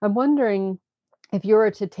I'm wondering, if you were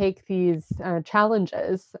to take these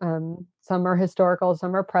challenges, some are historical,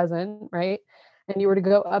 some are present, right? And you were to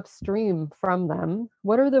go upstream from them,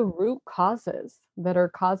 what are the root causes that are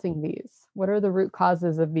causing these? What are the root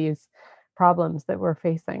causes of these problems that we're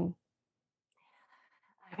facing?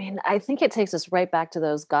 I think it takes us right back to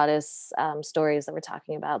those goddess stories that we're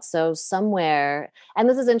talking about. So somewhere, and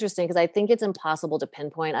this is interesting because I think it's impossible to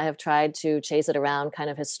pinpoint. I have tried to chase it around kind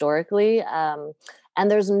of historically. And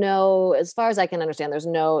there's no, as far as I can understand, there's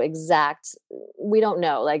no exact, we don't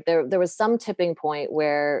know. Like there was some tipping point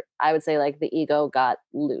where I would say like the ego got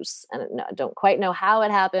loose, and I don't quite know how it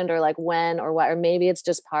happened or like when or what, or maybe it's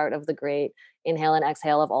just part of the great inhale and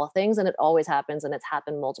exhale of all things. And it always happens, and it's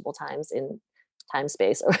happened multiple times in time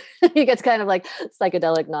space, or it gets kind of like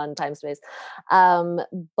psychedelic non-time space,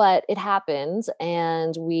 but it happens,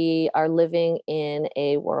 and we are living in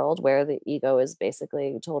a world where the ego is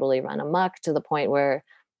basically totally run amok to the point where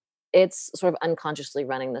it's sort of unconsciously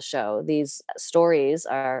running the show. These stories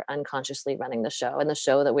are unconsciously running the show, and the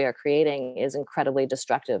show that we are creating is incredibly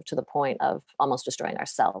destructive to the point of almost destroying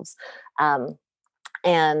ourselves.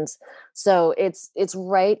 And so it's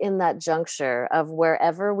right in that juncture of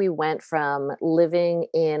wherever we went from living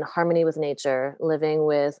in harmony with nature, living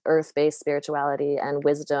with earth-based spirituality and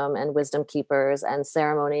wisdom keepers and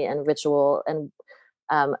ceremony and ritual and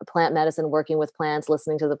plant medicine, working with plants,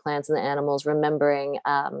 listening to the plants and the animals, remembering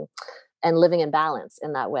and living in balance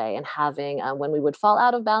in that way, and having when we would fall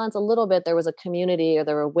out of balance a little bit, there was a community or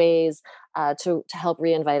there were ways to help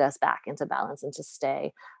reinvite us back into balance and to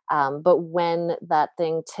stay. But when that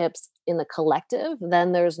thing tips in the collective,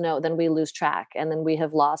 then then we lose track, and then we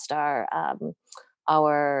have lost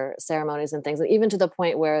our ceremonies and things, and even to the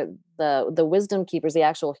point where the wisdom keepers, the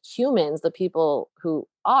actual humans, the people who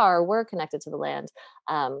were connected to the land,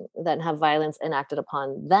 then have violence enacted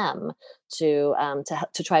upon them to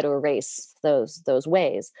try to erase those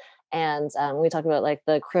ways. And we talk about like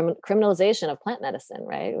the criminalization of plant medicine,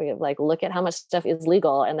 right? We have like, look at how much stuff is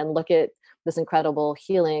legal, and then look at this incredible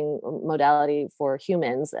healing modality for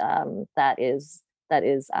humans that is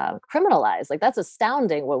criminalized. Like, that's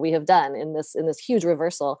astounding what we have done in this huge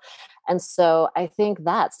reversal. And so I think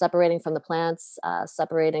that separating from the plants,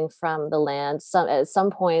 separating from the land, at some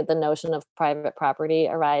point the notion of private property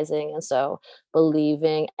arising, and so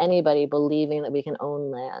anybody believing that we can own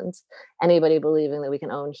land, anybody believing that we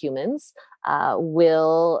can own humans,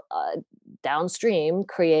 will downstream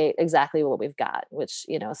create exactly what we've got, which,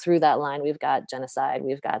 through that line, we've got genocide,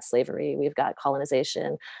 we've got slavery, we've got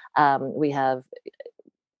colonization, we have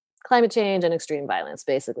climate change and extreme violence.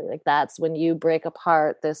 Basically, like, that's when you break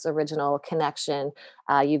apart this original connection,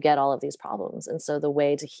 you get all of these problems. And so the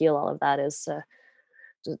way to heal all of that is to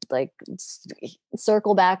just like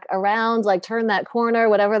circle back around, like turn that corner,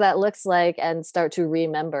 whatever that looks like, and start to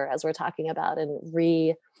remember, as we're talking about, and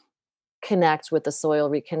reconnect with the soil,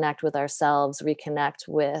 reconnect with ourselves, reconnect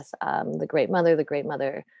with the Great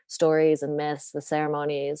Mother stories and myths, the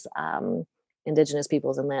ceremonies, indigenous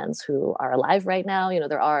peoples and lands who are alive right now.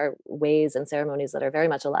 There are ways and ceremonies that are very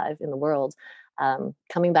much alive in the world,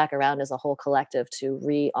 coming back around as a whole collective to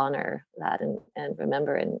re-honor that and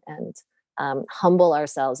remember and humble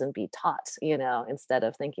ourselves and be taught, instead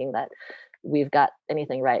of thinking that we've got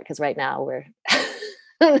anything right. Because right now we're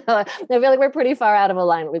I feel like we're pretty far out of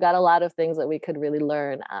alignment. We've got a lot of things that we could really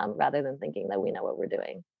learn, rather than thinking that we know what we're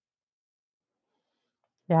doing.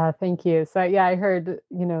 Yeah, thank you. So yeah, I heard,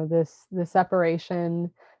 the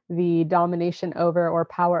separation, the domination over or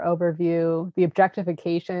power overview, the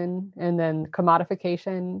objectification, and then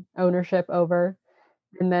commodification, ownership over.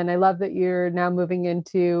 And then I love that you're now moving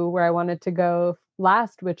into where I wanted to go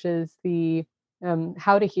last, which is the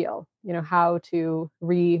how to heal, how to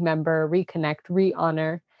remember, reconnect,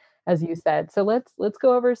 re-honor, as you said. So let's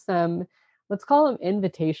go over some, let's call them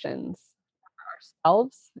invitations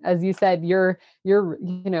ourselves. As you said, you're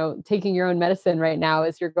taking your own medicine right now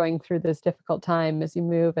as you're going through this difficult time as you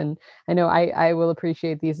move. And I know I will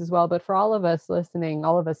appreciate these as well. But for all of us listening,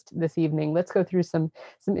 all of us this evening, let's go through some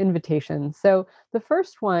invitations. So the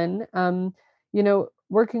first one,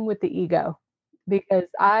 working with the ego, because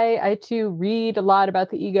I too read a lot about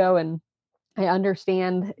the ego, and I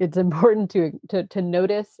understand it's important to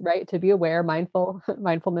notice, right? To be aware,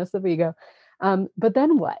 mindfulness of ego. But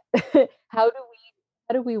then what? How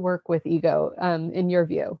do we work with ego, in your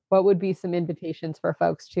view? What would be some invitations for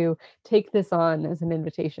folks to take this on as an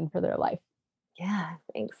invitation for their life? Yeah,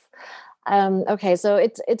 thanks. Okay, so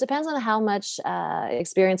it depends on how much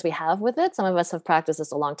experience we have with it. Some of us have practiced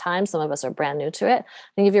this a long time. Some of us are brand new to it.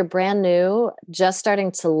 I think if you're brand new, just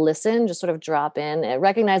starting to listen, just sort of drop in, and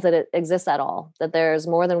recognize that it exists at all, that there's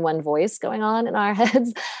more than one voice going on in our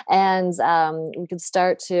heads. And we can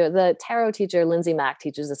start the tarot teacher, Lindsay Mack,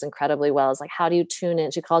 teaches this incredibly well. It's like, how do you tune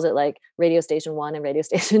in? She calls it like radio station 1 and radio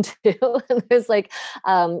station 2. And there's like,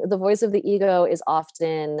 the voice of the ego is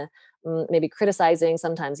often maybe criticizing,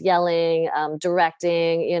 sometimes yelling,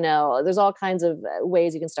 directing, there's all kinds of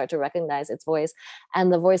ways you can start to recognize its voice.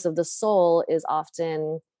 And the voice of the soul is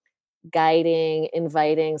often guiding,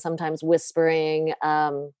 inviting, sometimes whispering,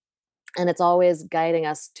 and it's always guiding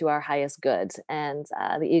us to our highest good. And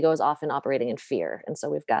the ego is often operating in fear, and so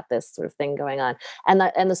we've got this sort of thing going on. And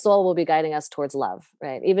the soul will be guiding us towards love,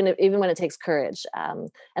 right? Even when it takes courage,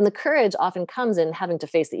 and the courage often comes in having to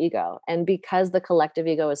face the ego. And because the collective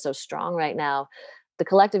ego is so strong right now, the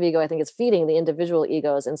collective ego, I think, is feeding the individual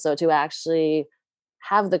egos. And so to actually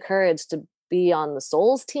have the courage to be on the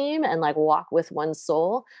soul's team and like walk with one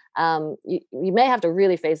soul, you may have to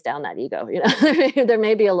really face down that ego. There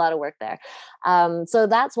may be a lot of work there. So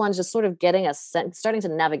that's one, just sort of getting a sense, starting to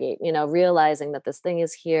navigate, realizing that this thing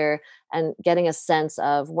is here, and getting a sense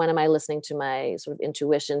of, when am I listening to my sort of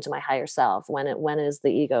intuition, to my higher self? When is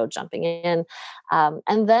the ego jumping in?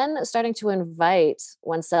 And then starting to invite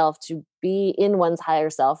oneself to be in one's higher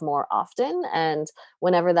self more often. And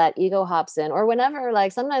whenever that ego hops in, or whenever,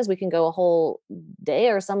 like, sometimes we can go a whole day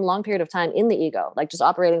or some long period of time in the ego, like just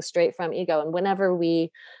operating straight from ego. And whenever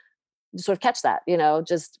we sort of catch that,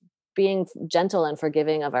 just being gentle and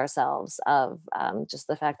forgiving of ourselves, of just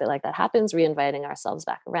the fact that, like, that happens, reinviting ourselves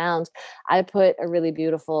back around. I put a really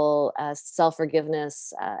beautiful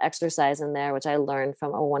self-forgiveness exercise in there, which I learned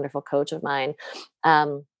from a wonderful coach of mine.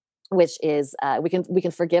 Which is we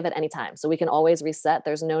can forgive at any time, so we can always reset.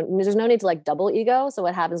 There's no need to, like, double ego. So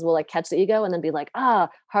what happens, we'll, like, catch the ego and then be like,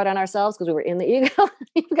 hard on ourselves because we were in the ego.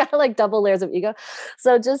 You've got, like, double layers of ego.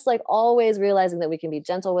 So just, like, always realizing that we can be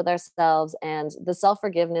gentle with ourselves. And the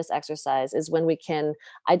self-forgiveness exercise is when we can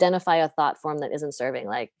identify a thought form that isn't serving,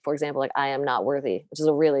 like, for example, like, I am not worthy, which is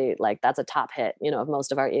a really, like, that's a top hit, of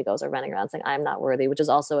most of our egos are running around saying I am not worthy, which is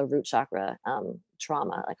also a root chakra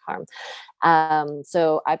trauma, like harm.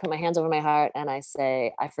 So I put my hands over my heart and I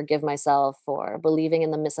say, I forgive myself for believing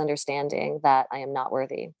in the misunderstanding that I am not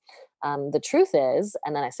worthy. The truth is,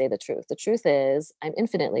 and then I say the truth is, I'm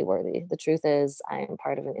infinitely worthy. The truth is, I am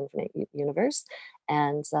part of an infinite universe,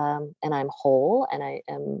 and I'm whole, and I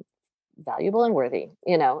am valuable and worthy,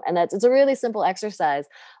 and it's a really simple exercise,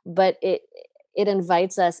 but it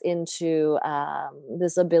invites us into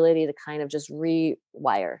this ability to kind of just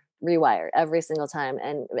rewire every single time,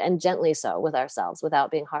 and gently so, with ourselves,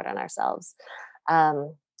 without being hard on ourselves.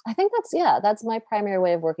 I think that's my primary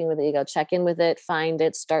way of working with the ego. Check in with it, find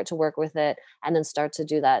it, start to work with it, and then start to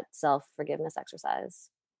do that self-forgiveness exercise.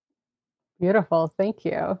 Beautiful. Thank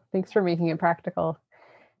you. Thanks for making it practical.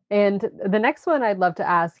 And the next one I'd love to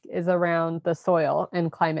ask is around the soil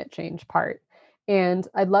and climate change part. And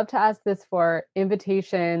I'd love to ask this for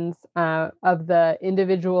invitations of the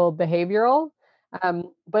individual behavioral,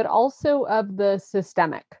 but also of the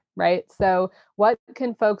systemic, right? So what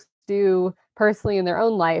can folks do personally in their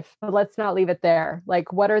own life? But let's not leave it there.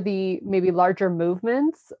 Like, what are the maybe larger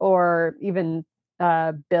movements, or even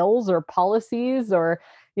bills or policies, or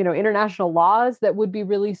international laws that would be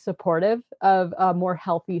really supportive of a more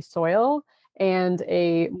healthy soil and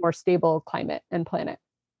a more stable climate and planet?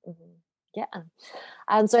 Mhm. Yeah.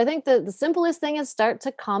 So I think the simplest thing is start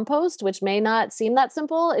to compost, which may not seem that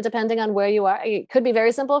simple, depending on where you are. It could be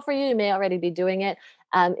very simple for you. You may already be doing it.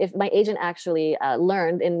 If my agent actually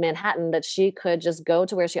learned in Manhattan that she could just go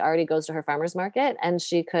to where she already goes to her farmer's market, and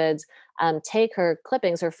she could take her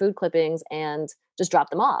clippings, her food clippings, and just drop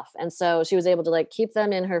them off. And so she was able to, like, keep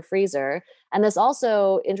them in her freezer. And this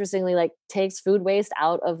also, interestingly, like, takes food waste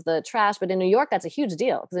out of the trash. But in New York, that's a huge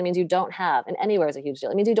deal, because it means you don't have, and anywhere is a huge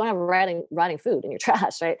deal. It means you don't have rotting food in your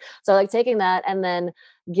trash, right? So, like, taking that and then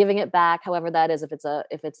giving it back, however that is, if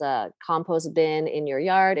it's a compost bin in your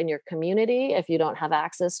yard, in your community, if you don't have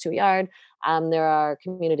access to a yard, there are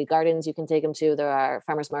community gardens you can take them to. There are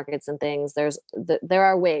farmers markets and things. There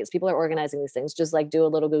are ways. People are organizing these things. Just, like, do a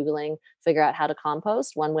little Googling, figure out how to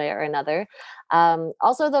compost one way or another.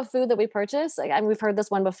 Also, the food that we purchase, like, we've heard this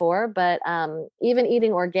one before, but even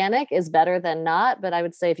eating organic is better than not. But I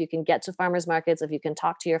would say, if you can get to farmers markets, if you can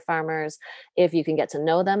talk to your farmers, if you can get to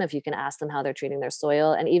know them, if you can ask them how they're treating their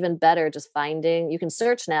soil, and even better, just you can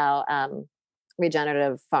search now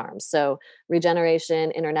regenerative farms. So Regeneration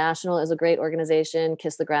International is a great organization.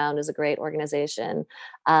 Kiss the Ground is a great organization.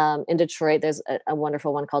 In Detroit, there's a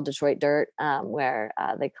wonderful one called Detroit Dirt, where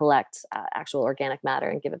they collect actual organic matter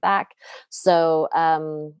and give it back. So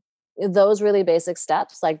those really basic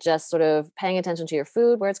steps, like just sort of paying attention to your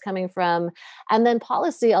food, where it's coming from. And then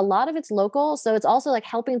policy, a lot of it's local. So it's also, like,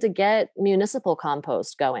 helping to get municipal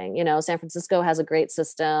compost going. San Francisco has a great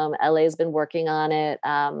system. LA has been working on it.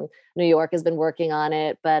 New York has been working on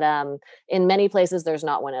it. But in many places, there's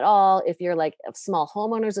not one at all. If you're, like, a small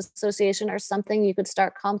homeowners association or something, you could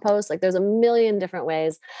start compost. Like, there's a million different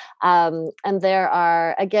ways. And there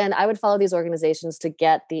are, again, I would follow these organizations to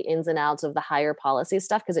get the ins and outs of the higher policy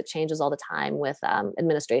stuff, because it changes all the time with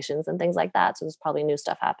administrations and things like that. So there's probably new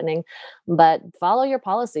stuff happening, but follow your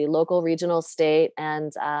policy, local, regional, state,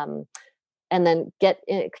 and then get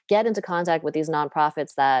into contact with these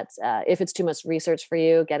nonprofits that, if it's too much research for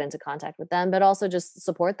you, get into contact with them, but also just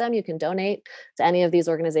support them. You can donate to any of these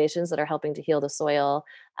organizations that are helping to heal the soil.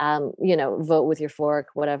 Vote with your fork,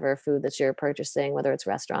 whatever food that you're purchasing, whether it's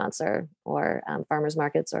restaurants or farmers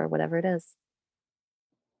markets or whatever it is.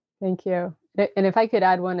 Thank you. And if I could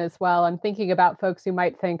add one as well, I'm thinking about folks who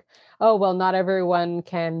might think, oh, well, not everyone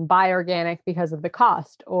can buy organic because of the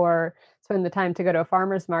cost or spend the time to go to a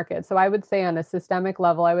farmer's market. So I would say on a systemic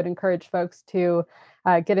level, I would encourage folks to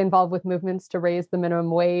get involved with movements to raise the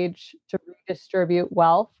minimum wage, to redistribute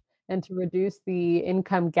wealth, and to reduce the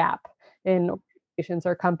income gap in organizations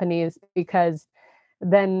or companies, because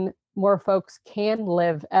then more folks can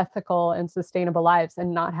live ethical and sustainable lives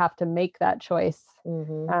and not have to make that choice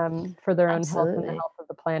for their own health and the Absolutely. health of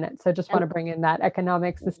the planet. So I just want to bring in that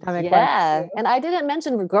economic systemic lens. Yeah. And I didn't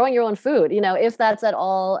mention growing your own food, if that's at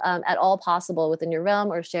all possible within your realm,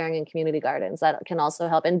 or sharing in community gardens, that can also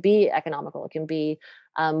help and be economical. It can be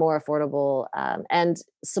more affordable, and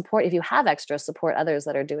support, if you have extra, support others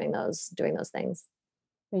that are doing those things.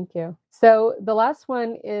 Thank you. So the last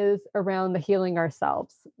one is around the healing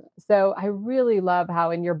ourselves. So I really love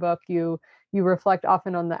how in your book you reflect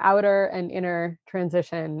often on the outer and inner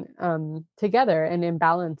transition together and in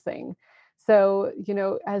balancing. So,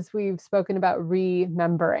 as we've spoken about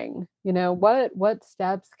remembering, what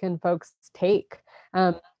steps can folks take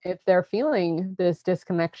if they're feeling this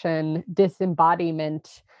disconnection,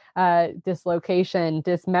 disembodiment, dislocation,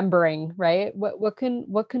 dismembering, right? What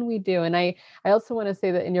can we do? And I also want to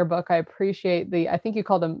say that in your book, I appreciate I think you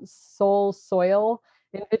call them soul soil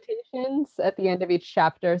invitations at the end of each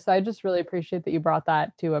chapter. So I just really appreciate that you brought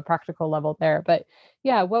that to a practical level there. But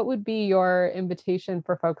yeah, what would be your invitation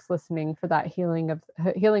for folks listening for that healing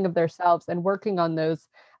of themselves and working on those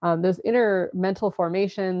inner mental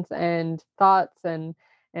formations and thoughts and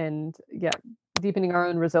yeah, deepening our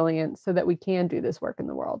own resilience so that we can do this work in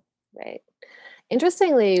the world? Right.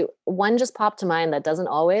 Interestingly, one just popped to mind that doesn't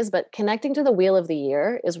always, but connecting to the wheel of the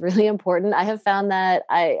year is really important. I have found that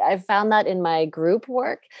I've found that in my group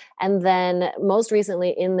work. And then most recently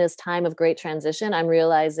in this time of great transition, I'm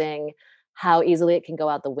realizing how easily it can go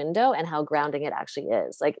out the window and how grounding it actually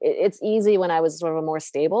is. Like it's easy when I was sort of more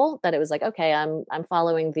stable, that it was like, okay, I'm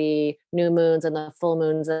following the new moons and the full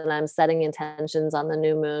moons, and I'm setting intentions on the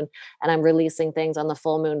new moon, and I'm releasing things on the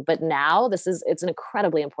full moon. But now it's an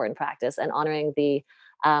incredibly important practice, and honoring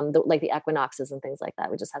like the equinoxes and things like that.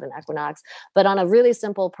 We just had an equinox, but on a really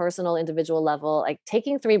simple, personal, individual level, like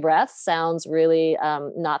taking 3 breaths sounds really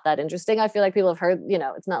not that interesting. I feel like people have heard,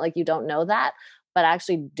 it's not like you don't know that, but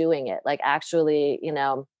actually doing it, like actually,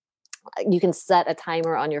 you can set a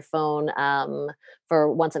timer on your phone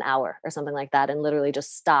for once an hour or something like that, and literally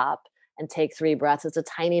just stop and take 3 breaths. It's a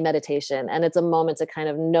tiny meditation, and it's a moment to kind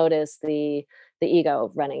of notice the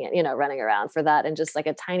ego running around for that, and just like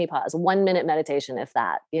a tiny pause, 1 minute meditation, if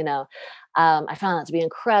that. I found that to be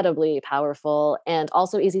incredibly powerful, and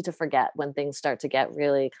also easy to forget when things start to get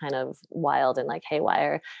really kind of wild and like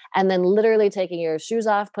haywire. And then literally taking your shoes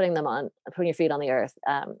off, putting your feet on the earth,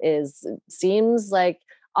 seems like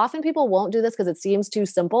often people won't do this because it seems too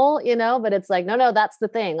simple, but it's like, no, that's the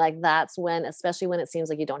thing. Like that's when, especially when it seems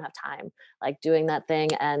like you don't have time, like doing that thing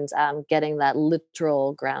and getting that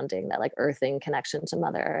literal grounding, that like earthing connection to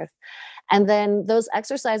Mother Earth. And then those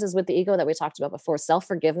exercises with the ego that we talked about before,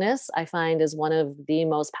 self-forgiveness, I find is one of the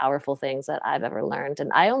most powerful things that I've ever learned.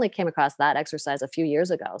 And I only came across that exercise a few years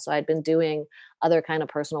ago. So I'd been doing other kind of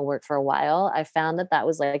personal work for a while. I found that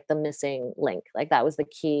was like the missing link. Like that was the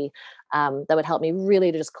key that would help me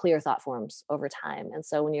really to just clear thought forms over time. And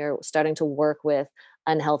so when you're starting to work with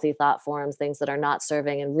unhealthy thought forms, things that are not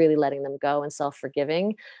serving, and really letting them go and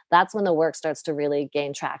self-forgiving, that's when the work starts to really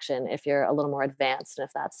gain traction, if you're a little more advanced, and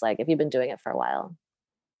if you've been doing it for a while.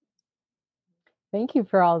 Thank you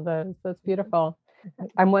for all those. That's beautiful.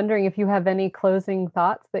 I'm wondering if you have any closing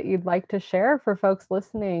thoughts that you'd like to share for folks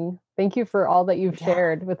listening. Thank you for all that you've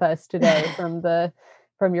shared with us today,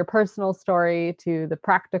 from your personal story to the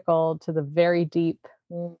practical to the very deep.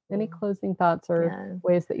 Any closing thoughts or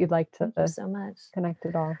ways that you'd like to so much connect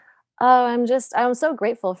it all? Oh, I'm so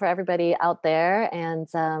grateful for everybody out there, and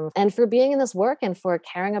for being in this work, and for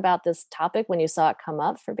caring about this topic when you saw it come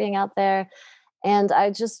up, for being out there. And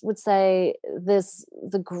I just would say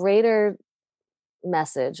the greater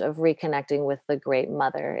message of reconnecting with the Great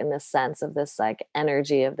Mother, in this sense of this like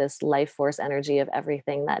energy, of this life force energy of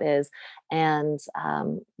everything that is, and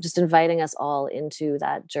just inviting us all into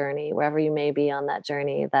that journey, wherever you may be on that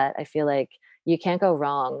journey, that I feel like you can't go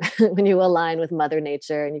wrong when you align with Mother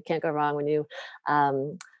Nature, and you can't go wrong when you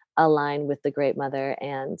align with the Great Mother,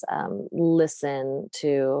 and listen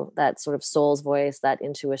to that sort of soul's voice, that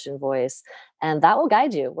intuition voice, and that will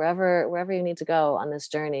guide you wherever you need to go on this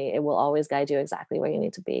journey. It will always guide you exactly where you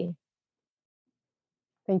need to be.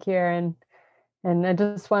 Thank you, Erin. And I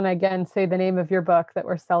just want to again say the name of your book that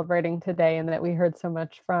we're celebrating today and that we heard so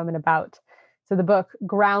much from and about. So the book,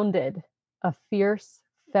 Grounded, A Fierce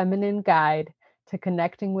feminine guide to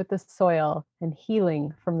connecting with the soil and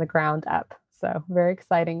healing from the ground up. So very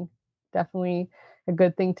exciting. Definitely a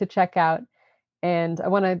good thing to check out. And I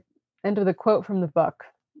want to end with a quote from the book.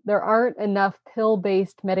 There aren't enough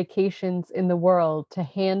pill-based medications in the world to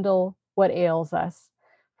handle what ails us.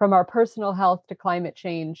 From our personal health to climate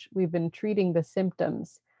change, we've been treating the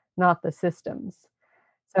symptoms, not the systems.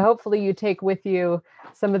 So hopefully you take with you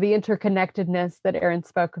some of the interconnectedness that Erin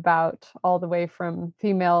spoke about, all the way from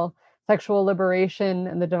female sexual liberation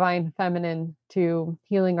and the divine feminine to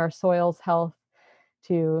healing our soil's health,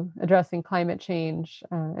 to addressing climate change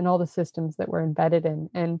and all the systems that we're embedded in.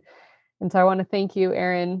 And so I want to thank you,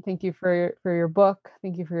 Erin. Thank you for your book.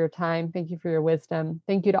 Thank you for your time. Thank you for your wisdom.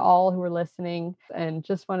 Thank you to all who are listening. And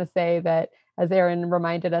just want to say that, as Erin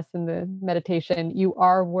reminded us in the meditation, you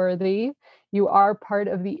are worthy. You are part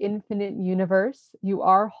of the infinite universe. You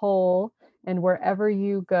are whole. And wherever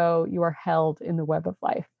you go, you are held in the web of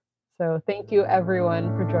life. So thank you,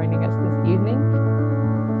 everyone, for joining us this evening.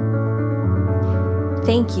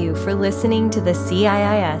 Thank you for listening to the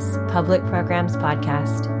CIIS Public Programs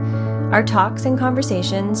Podcast. Our talks and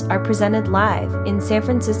conversations are presented live in San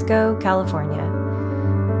Francisco, California.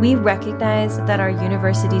 We recognize that our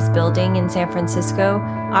university's building in San Francisco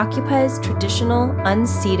occupies traditional,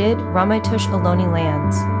 unceded Ramaytush Ohlone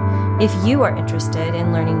lands. If you are interested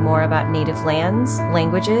in learning more about Native lands,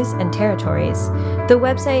 languages, and territories, the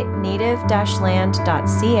website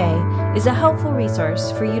native-land.ca is a helpful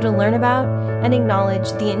resource for you to learn about and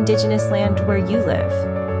acknowledge the Indigenous land where you live.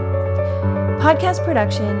 Podcast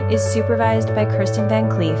production is supervised by Kirsten Van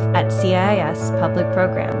Cleef at CIIS Public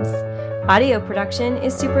Programs. Audio production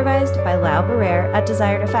is supervised by Lau Barrere at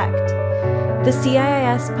Desired Effect. The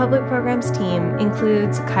CIIS Public Programs team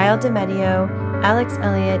includes Kyle DeMedio, Alex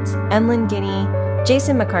Elliott, Emlyn Guinea,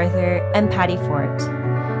 Jason MacArthur, and Patty Fort.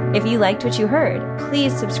 If you liked what you heard,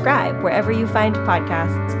 please subscribe wherever you find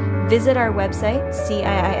podcasts. Visit our website,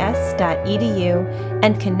 ciis.edu,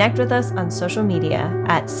 and connect with us on social media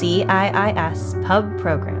at CIIS Pub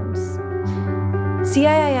Programs.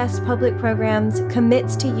 CIIS Public Programs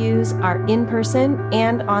commits to use our in-person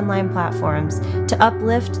and online platforms to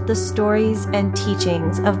uplift the stories and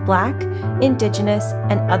teachings of Black, Indigenous,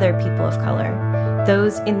 and other people of color,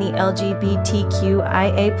 those in the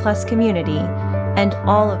LGBTQIA+ community, and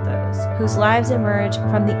all of those whose lives emerge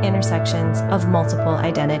from the intersections of multiple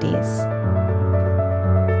identities.